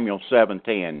 2 Samuel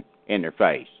 7:10 in their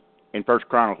face in 1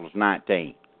 Chronicles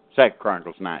 19, 2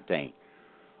 Chronicles 19.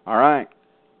 All right,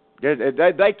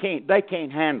 they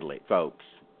can't handle it, folks.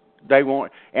 They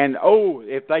want, and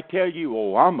if they tell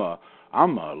you, I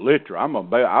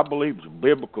believe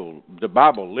the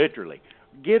Bible literally.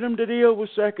 Get them to deal with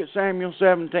 2 Samuel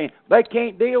 17. They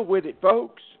can't deal with it,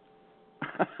 folks.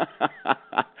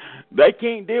 They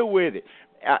can't deal with it.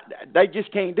 They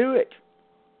just can't do it.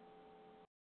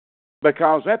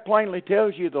 Because that plainly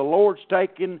tells you the Lord's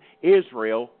taking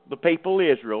Israel, the people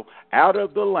Israel, out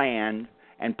of the land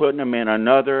and putting them in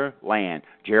another land.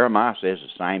 Jeremiah says the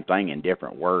same thing in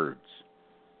different words.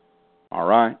 All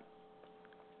right?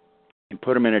 And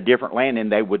put them in a different land,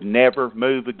 and they would never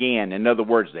move again. In other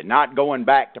words, they're not going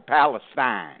back to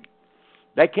Palestine.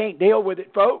 They can't deal with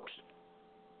it, folks.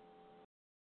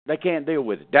 They can't deal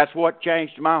with it. That's what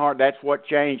changed my heart. That's what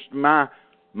changed my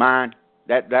mind.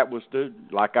 That was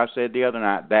like I said the other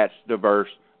night, that's the verse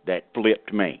that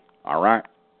flipped me. All right?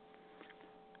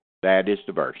 That is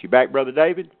the verse. You back, Brother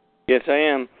David? Yes, I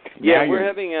am. Yeah, we're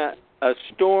having a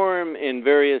storm in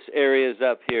various areas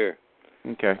up here.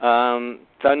 Okay.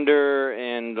 Thunder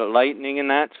and lightning and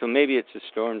that, so maybe it's a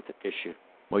storm issue.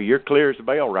 Well, you're clear as a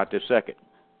bell right this second.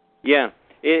 Yeah.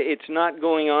 It's not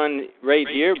going on right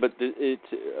here, but it's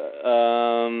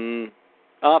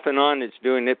off and on it's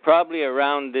doing it. Probably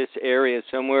around this area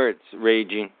somewhere it's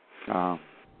raging.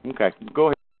 Okay. Go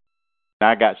ahead.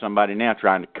 I got somebody now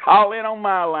trying to call in on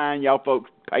my line. Y'all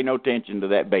folks pay no attention to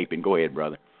that beeping. Go ahead,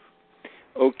 brother.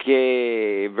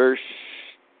 Okay, verse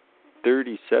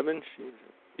 37.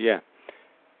 Yeah.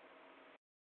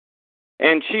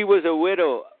 And she was a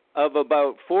widow of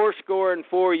about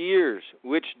 84 years,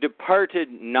 which departed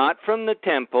not from the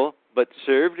temple, but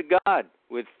served God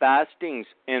with fastings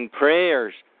and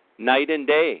prayers night and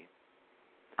day.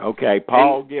 Okay,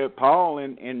 Paul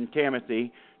in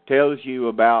Timothy tells you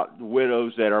about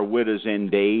widows that are widows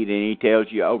indeed, and he tells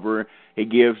you he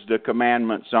gives the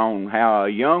commandments on how a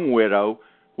young widow,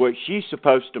 what she's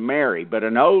supposed to marry, but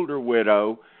an older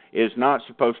widow is not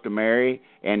supposed to marry,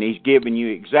 and he's giving you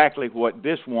exactly what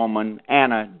this woman,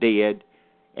 Anna, did,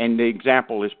 and the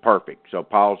example is perfect. So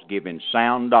Paul's giving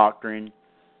sound doctrine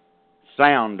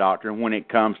when it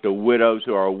comes to widows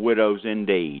who are widows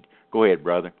indeed. Go ahead,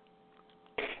 brother.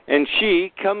 And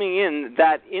she, coming in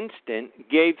that instant,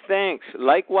 gave thanks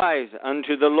likewise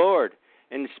unto the Lord,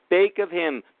 and spake of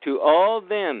him to all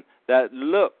them that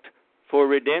looked for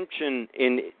redemption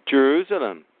in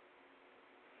Jerusalem.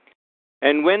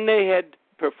 And when they had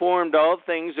performed all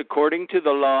things according to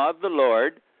the law of the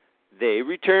Lord, they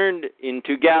returned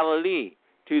into Galilee,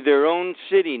 to their own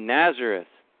city Nazareth.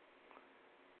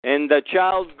 And the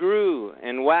child grew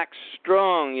and waxed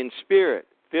strong in spirit,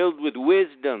 filled with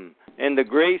wisdom, and the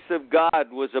grace of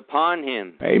God was upon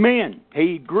him. Amen.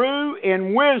 He grew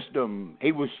in wisdom.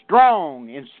 He was strong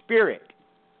in spirit,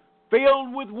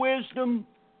 filled with wisdom,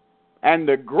 and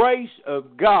the grace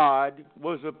of God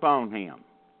was upon him.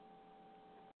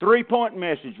 3-point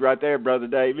message right there, Brother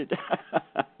David.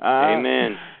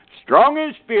 Amen. strong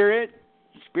in spirit,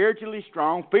 spiritually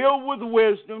strong, filled with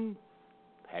wisdom,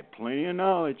 had plenty of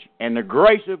knowledge, and the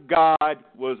grace of God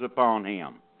was upon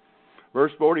him.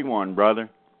 Verse 41, brother.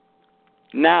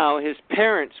 Now his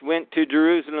parents went to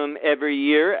Jerusalem every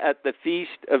year at the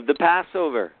feast of the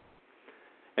Passover.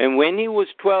 And when he was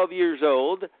 12 years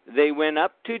old, they went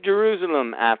up to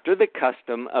Jerusalem after the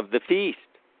custom of the feast.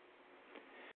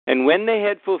 And when they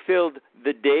had fulfilled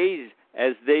the days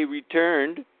as they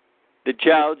returned, the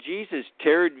child Jesus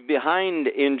tarried behind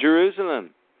in Jerusalem.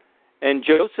 And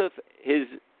Joseph, his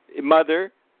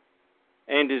mother,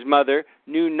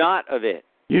 knew not of it.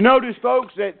 You notice,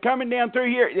 folks, that coming down through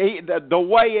here, the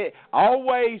way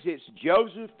always it's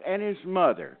Joseph and his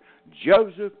mother.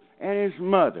 Joseph and his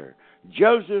mother.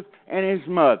 Joseph and his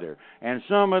mother. And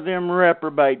some of them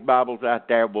reprobate Bibles out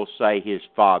there will say his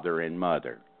father and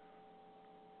mother.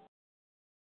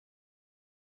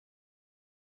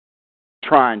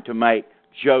 Trying to make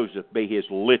Joseph be his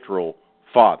literal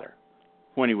father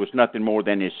when he was nothing more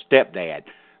than his stepdad.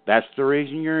 That's the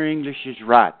reason your English is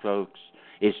right, folks.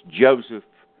 It's Joseph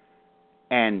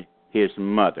and his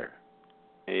mother.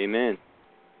 Amen.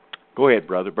 Go ahead,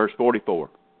 brother. Verse 44.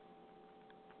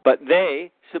 But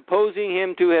they, supposing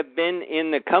him to have been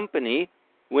in the company,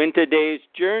 went a day's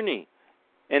journey,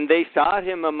 and they sought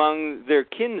him among their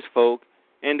kinsfolk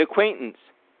and acquaintance.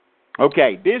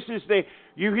 Okay, this is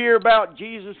you hear about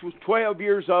Jesus was 12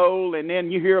 years old, and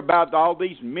then you hear about all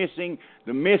these missing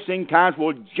times.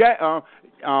 Well,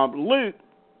 Luke,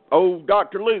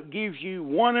 Dr. Luke gives you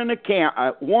one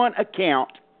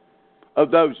account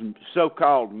of those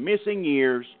so-called missing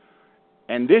years,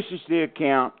 and this is the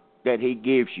account that he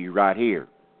gives you right here.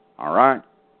 All right?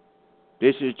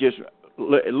 This is just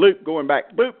Luke going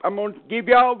back. Boop, I'm going to give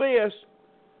you all this.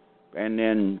 And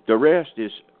then the rest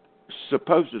is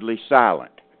supposedly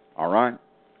silent. All right?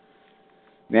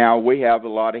 Now, we have a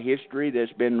lot of history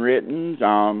that's been written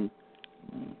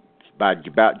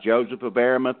about Joseph of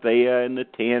Arimathea and the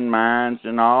 10 mines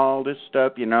and all this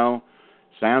stuff, you know.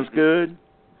 Sounds good?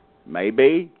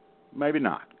 Maybe, maybe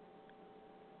not.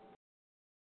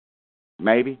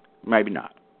 Maybe, maybe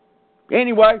not.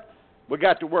 Anyway, we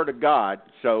got the Word of God,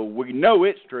 so we know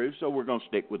it's true, so we're going to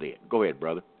stick with it. Go ahead,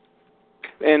 brother.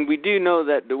 And we do know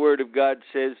that the Word of God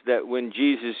says that when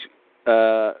Jesus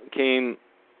came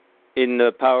in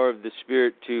the power of the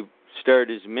Spirit to start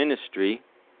his ministry,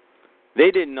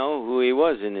 they didn't know who he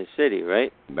was in his city,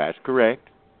 right? That's correct.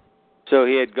 So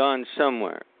he had gone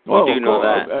somewhere. Well, we do know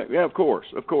that. Yeah, of course.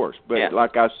 But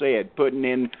like I said, filling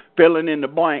in the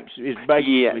blanks is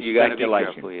basically you gotta speculation.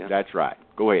 Be careful, yeah. That's right.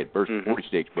 Go ahead, verse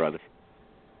 46, brother.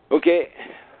 Okay.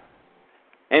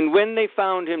 And when they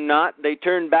found him not, they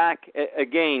turned back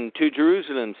again to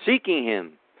Jerusalem, seeking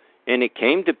him. And it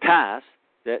came to pass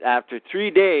that after 3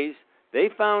 days they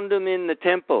found him in the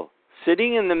temple,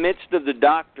 sitting in the midst of the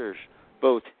doctors,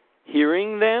 both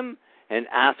hearing them and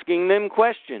asking them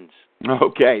questions.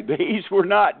 Okay, these were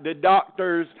not the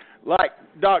doctors like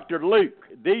Dr. Luke.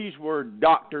 These were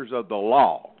doctors of the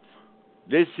law.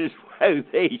 This is who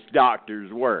these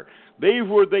doctors were. These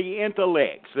were the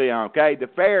intellects, okay, the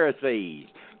Pharisees,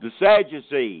 the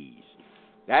Sadducees.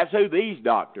 That's who these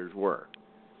doctors were.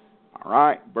 All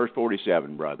right, verse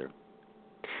 47, brother.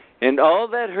 And all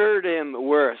that heard him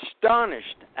were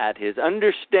astonished at his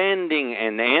understanding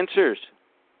and answers.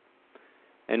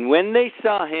 And when they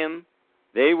saw him,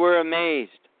 they were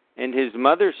amazed. And his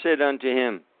mother said unto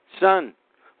him, Son,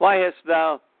 why hast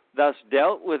thou thus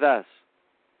dealt with us?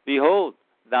 Behold,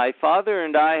 thy father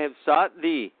and I have sought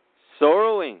thee,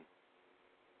 sorrowing.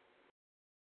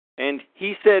 And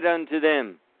he said unto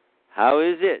them, How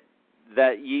is it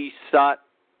that ye sought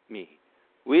me?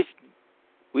 Wist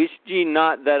ye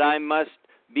not that I must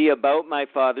be about my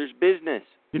Father's business?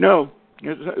 You know,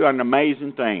 it's an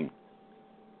amazing thing.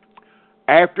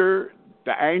 After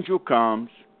the angel comes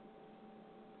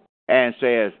and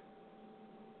says,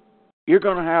 you're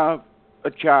going to have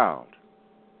a child,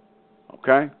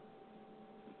 okay?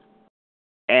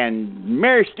 And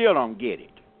Mary still don't get it.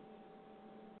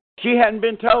 She hadn't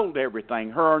been told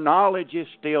everything. Her knowledge is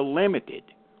still limited.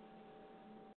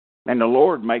 And the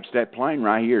Lord makes that plain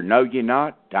right here. Know ye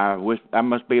not? I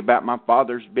must be about my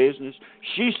Father's business.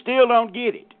 She still don't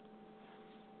get it.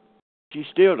 She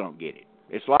still don't get it.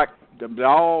 It's like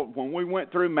when we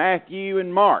went through Matthew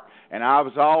and Mark, and I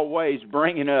was always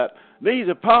bringing up, these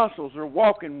apostles are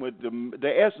walking with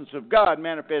the essence of God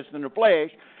manifested in the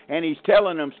flesh, and he's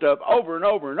telling them stuff over and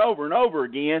over and over and over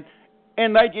again,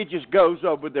 and it just goes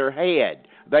over their head.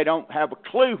 They don't have a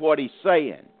clue what he's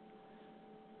saying.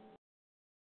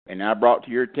 And I brought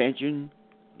to your attention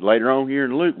later on here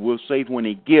in Luke, we'll see when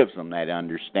he gives them that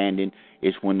understanding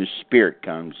is when the Spirit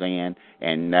comes in,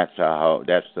 and that's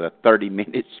the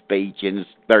 30-minute speech and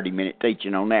 30-minute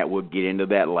teaching on that. We'll get into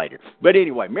that later. But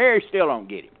anyway, Mary still don't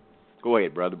get him. Go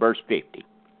ahead, brother. Verse 50.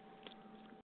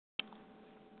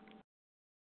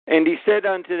 And he said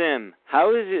unto them, How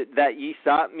is it that ye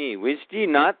sought me? Wist ye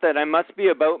not that I must be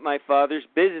about my Father's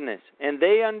business? And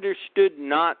they understood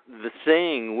not the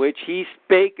saying which he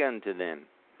spake unto them.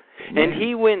 And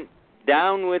he went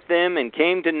down with them and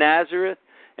came to Nazareth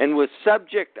and was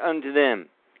subject unto them.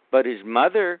 But his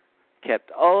mother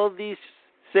kept all these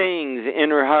sayings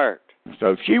in her heart.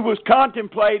 So she was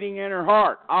contemplating in her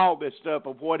heart all this stuff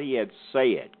of what he had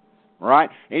said. Right?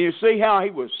 And you see how he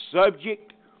was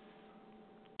subject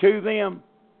to them.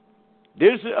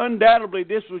 Undoubtedly,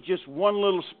 this was just one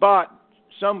little spot.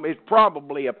 It's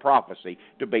probably a prophecy,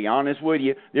 to be honest with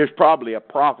you. There's probably a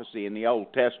prophecy in the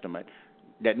Old Testament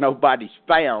that nobody's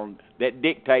found that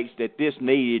dictates that this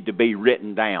needed to be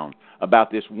written down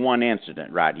about this one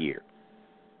incident right here.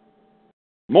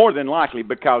 More than likely,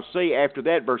 because, see, after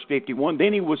that, verse 51,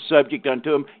 then he was subject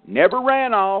unto him, never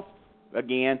ran off.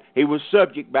 Again, he was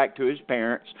subject back to his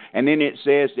parents. And then it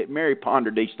says that Mary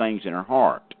pondered these things in her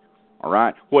heart. All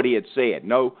right? What he had said.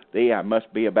 No, I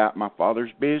must be about my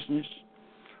Father's business.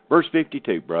 Verse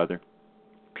 52, brother.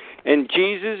 And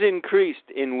Jesus increased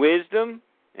in wisdom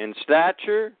and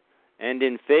stature and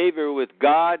in favor with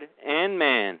God and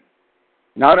man.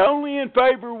 Not only in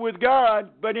favor with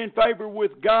God, but in favor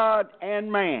with God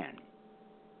and man.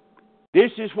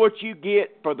 This is what you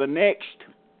get for the next,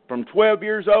 from 12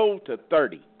 years old to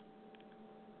 30.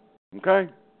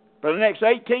 Okay? For the next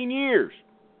 18 years.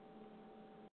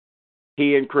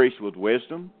 He increased with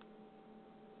wisdom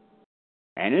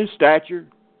and in stature,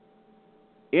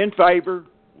 in favor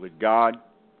with God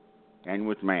and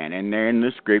with man. And then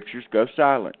the Scriptures go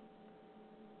silent.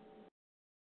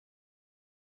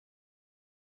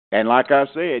 And like I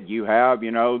said, you have,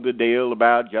 the deal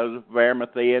about Joseph of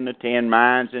Arimathea and the 10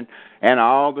 mines and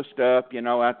all the stuff,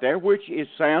 out there, which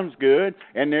sounds good,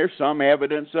 and there's some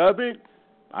evidence of it.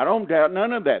 I don't doubt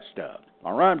none of that stuff.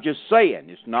 All right, I'm just saying,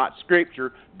 it's not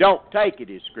Scripture. Don't take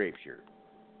it as Scripture.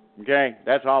 Okay?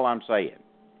 That's all I'm saying.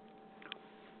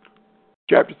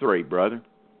 Chapter 3, brother.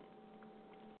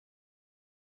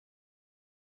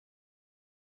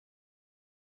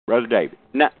 Brother David.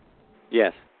 No.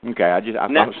 Yes. Okay, I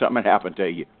thought something had happened to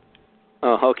you.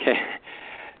 Oh, okay.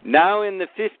 Now in the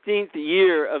 15th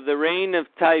year of the reign of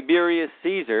Tiberius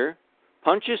Caesar,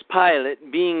 Pontius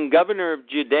Pilate being governor of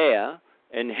Judea,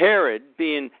 and Herod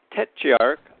being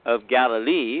tetrarch of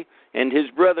Galilee, and his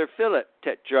brother Philip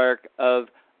tetrarch of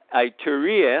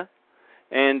Iturea,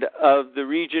 and of the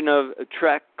region of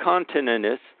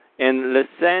Trachonitis and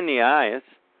Lysanias,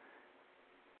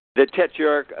 the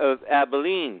tetrarch of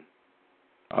Abilene.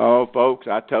 Oh, folks,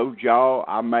 I told y'all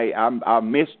I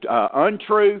missed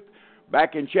untruth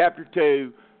back in chapter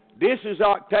 2. This is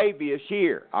Octavius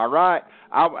here, all right?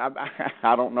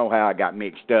 I don't know how I got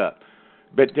mixed up.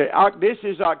 But this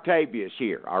is Octavius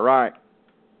here, all right?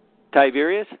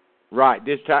 Tiberius? Right.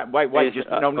 This time, wait.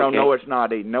 No, it's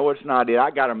not it. No, it's not it.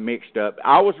 I got them mixed up.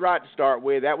 I was right to start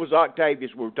with. That was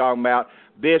Octavius we were talking about.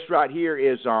 This right here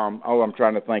is I'm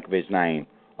trying to think of his name.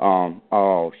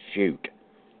 Shoot.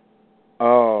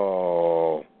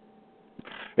 Oh,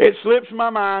 it slips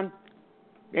my mind.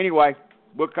 Anyway,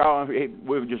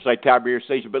 we'll just say Tiberius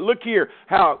Caesar. But look here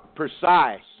how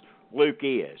precise Luke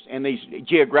is in these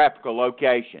geographical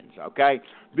locations. Okay,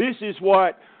 this is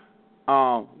what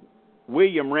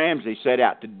William Ramsey set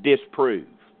out to disprove.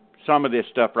 Some of this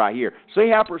stuff right here. See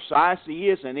how precise he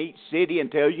is in each city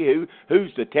and tells you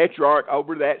who's the tetrarch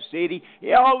over that city.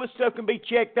 Yeah, all this stuff can be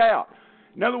checked out.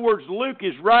 In other words, Luke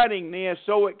is writing this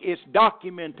so it's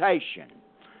documentation.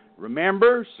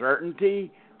 Remember,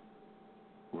 certainty.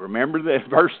 Remember the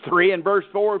verse 3 and verse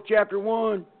 4 of chapter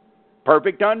 1.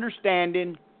 Perfect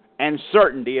understanding and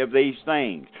certainty of these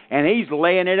things. And he's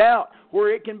laying it out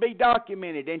where it can be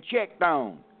documented and checked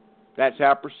on. That's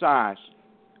how precise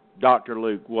Dr.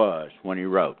 Luke was when he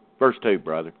wrote. Verse 2,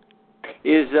 brother.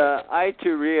 Is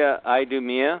Iturea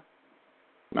Idumea?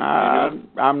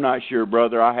 I'm not sure,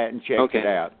 brother. I hadn't checked it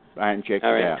out.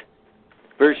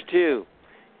 Verse 2.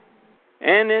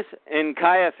 Annas and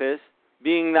Caiaphas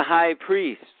being the high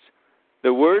priests,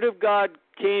 the word of God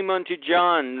came unto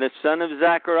John, the son of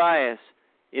Zacharias,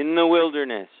 in the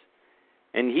wilderness.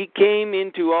 And he came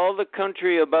into all the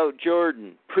country about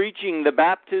Jordan, preaching the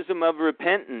baptism of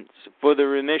repentance for the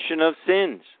remission of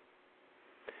sins.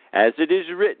 As it is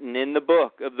written in the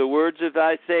book of the words of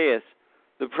Isaiah,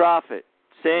 the prophet,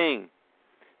 saying,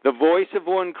 the voice of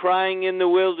one crying in the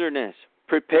wilderness,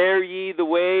 Prepare ye the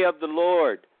way of the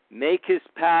Lord. Make his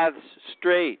paths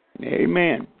straight.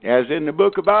 Amen. As in the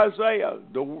book of Isaiah,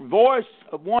 the voice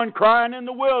of one crying in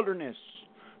the wilderness,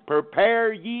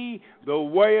 prepare ye the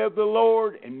way of the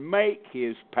Lord and make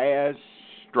his paths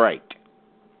straight.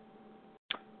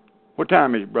 What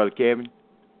time is it, Brother Kevin?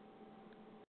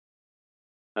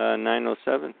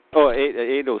 9:07. Oh,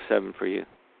 8:07 for you.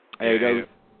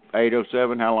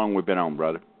 8:07. How long we been on,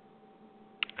 brother?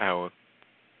 Hour.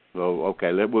 Oh,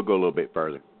 okay. We'll go a little bit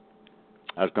further.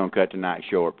 I was going to cut tonight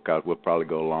short because we'll probably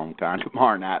go a long time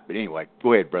tomorrow night. But anyway,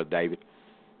 go ahead, Brother David.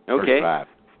 Okay. Verse 5.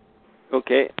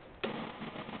 Okay.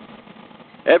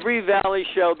 Every valley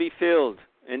shall be filled,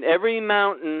 and every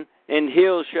mountain and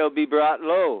hill shall be brought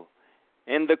low,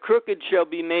 and the crooked shall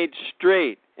be made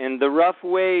straight, and the rough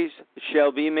ways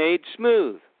shall be made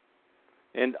smooth,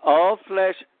 and all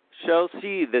flesh shall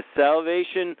see the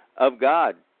salvation of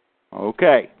God.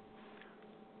 Okay.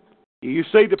 Do you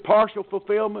see the partial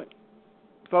fulfillment,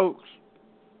 folks?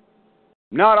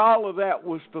 Not all of that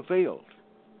was fulfilled.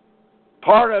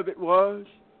 Part of it was.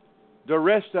 The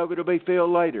rest of it will be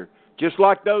filled later. Just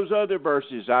like those other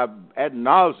verses I've ad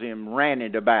nauseum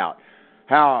ranted about.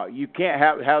 How you can't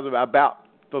have about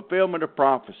fulfillment of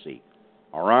prophecy.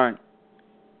 All right?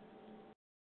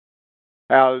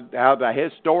 How the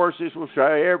historicists will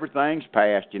say everything's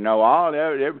past. You know,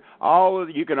 all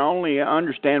you can only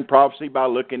understand prophecy by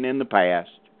looking in the past.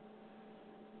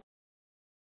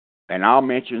 And I'll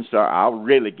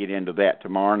really get into that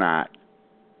tomorrow night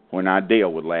when I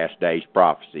deal with last days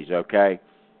prophecies, okay?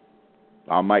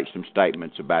 I'll make some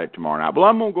statements about it tomorrow night. Well,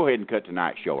 I'm going to go ahead and cut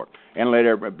tonight short and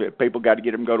let people got to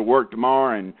get them to go to work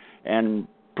tomorrow, and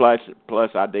plus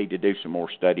I need to do some more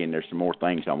studying. There's some more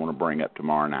things I want to bring up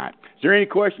tomorrow night. Is there any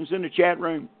questions in the chat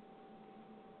room?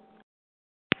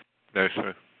 No,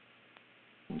 sir.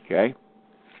 Okay.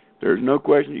 There's no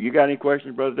questions. You got any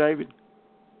questions, Brother David?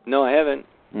 No, I haven't.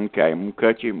 Okay, I'm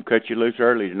going to cut you loose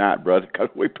early tonight, brother, because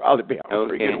we'll probably be on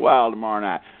for a good while tomorrow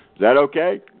night. Is that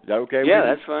okay? Is that okay with you? Yeah,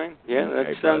 that's fine. Yeah,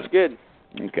 okay, that sounds good.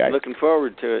 Okay. Looking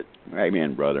forward to it.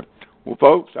 Amen, brother. Well,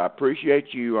 folks, I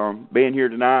appreciate you being here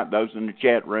tonight, those in the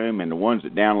chat room and the ones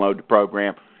that download the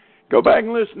program. Go back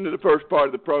and listen to the first part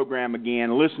of the program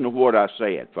again. Listen to what I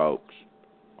said, folks.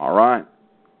 All right?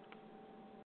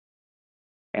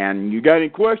 And you got any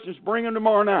questions, bring them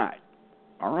tomorrow night.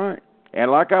 All right? And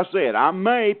like I said, I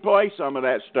may play some of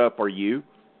that stuff for you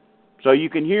so you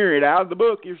can hear it out of the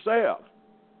book yourself.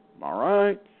 All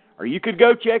right? Or you could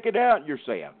go check it out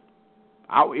yourself.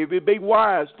 It would be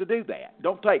wise to do that.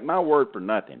 Don't take my word for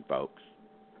nothing, folks.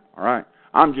 All right?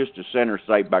 I'm just a sinner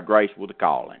saved by grace with a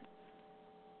calling.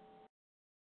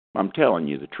 I'm telling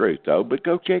you the truth, though, but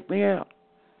go check me out.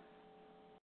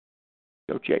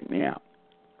 Go check me out.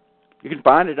 You can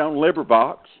find it on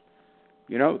LibriVox.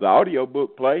 You know, the audio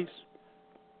book place.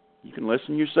 You can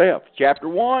listen yourself. Chapter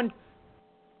 1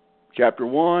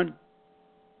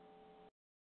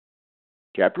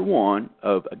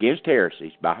 of Against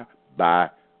Heresies by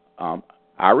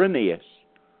Irenaeus.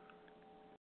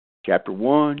 Chapter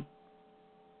 1,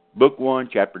 book 1,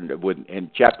 chapter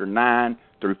 9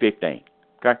 through 15.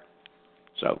 Okay?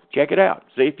 So check it out.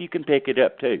 See if you can pick it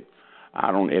up too.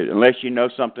 Unless you know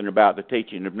something about the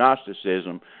teaching of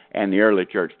Gnosticism and the early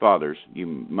church fathers, you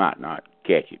might not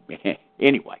catch it.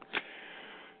 Anyway,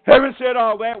 having said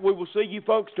all that, we will see you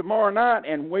folks tomorrow night,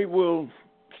 and we will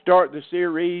start the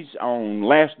series on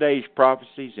last days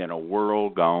prophecies in a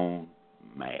world gone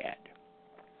mad.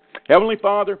 Heavenly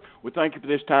Father, we thank you for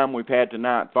this time we've had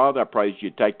tonight. Father, I pray that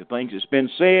you take the things that's been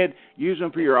said, use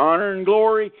them for your honor and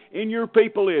glory in your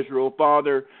people Israel,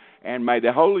 Father, and may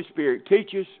the Holy Spirit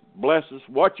teach us, bless us,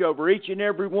 watch over each and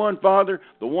every one, Father,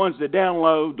 the ones that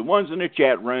download, the ones in the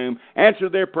chat room, answer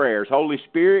their prayers. Holy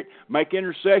Spirit, make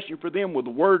intercession for them with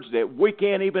words that we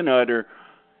can't even utter.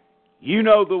 You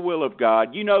know the will of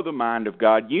God. You know the mind of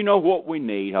God. You know what we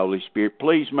need, Holy Spirit.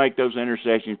 Please make those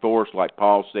intercessions for us like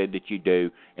Paul said that you do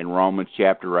in Romans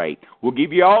chapter 8. We'll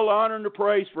give you all the honor and the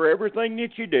praise for everything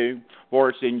that you do. For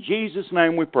it's in Jesus'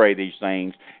 name we pray these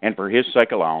things, and for his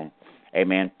sake alone.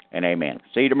 Amen and amen.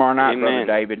 See you tomorrow night, Amen. Brother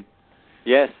David.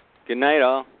 Yes. Good night,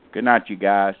 all. Good night, you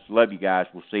guys. Love you guys.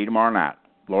 We'll see you tomorrow night,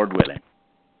 Lord willing.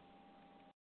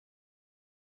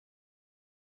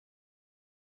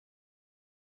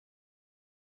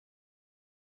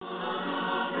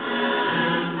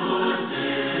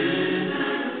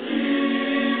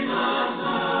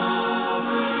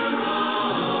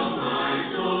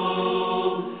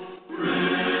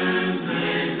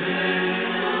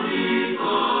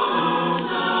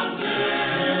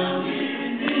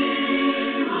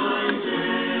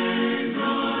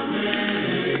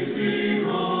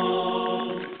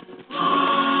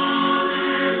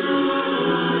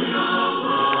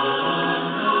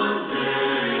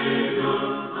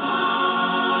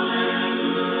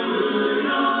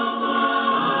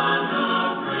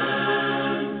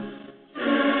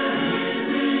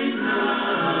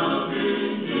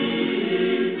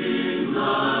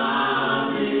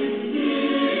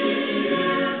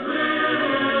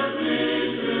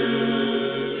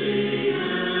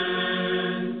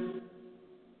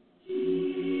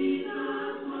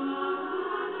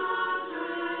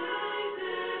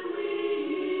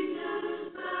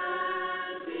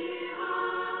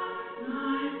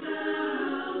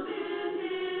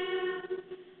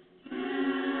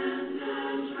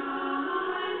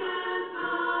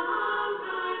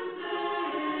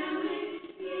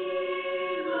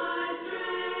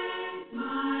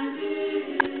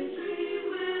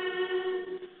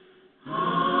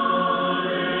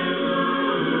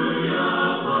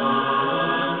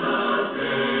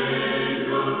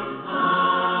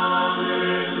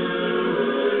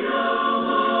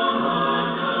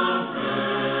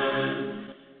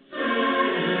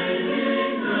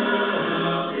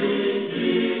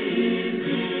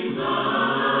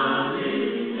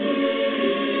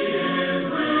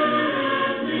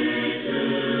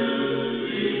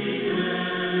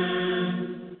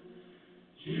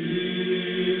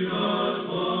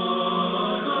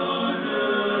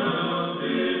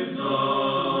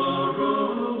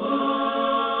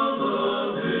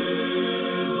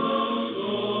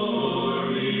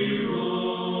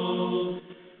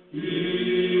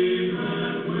 He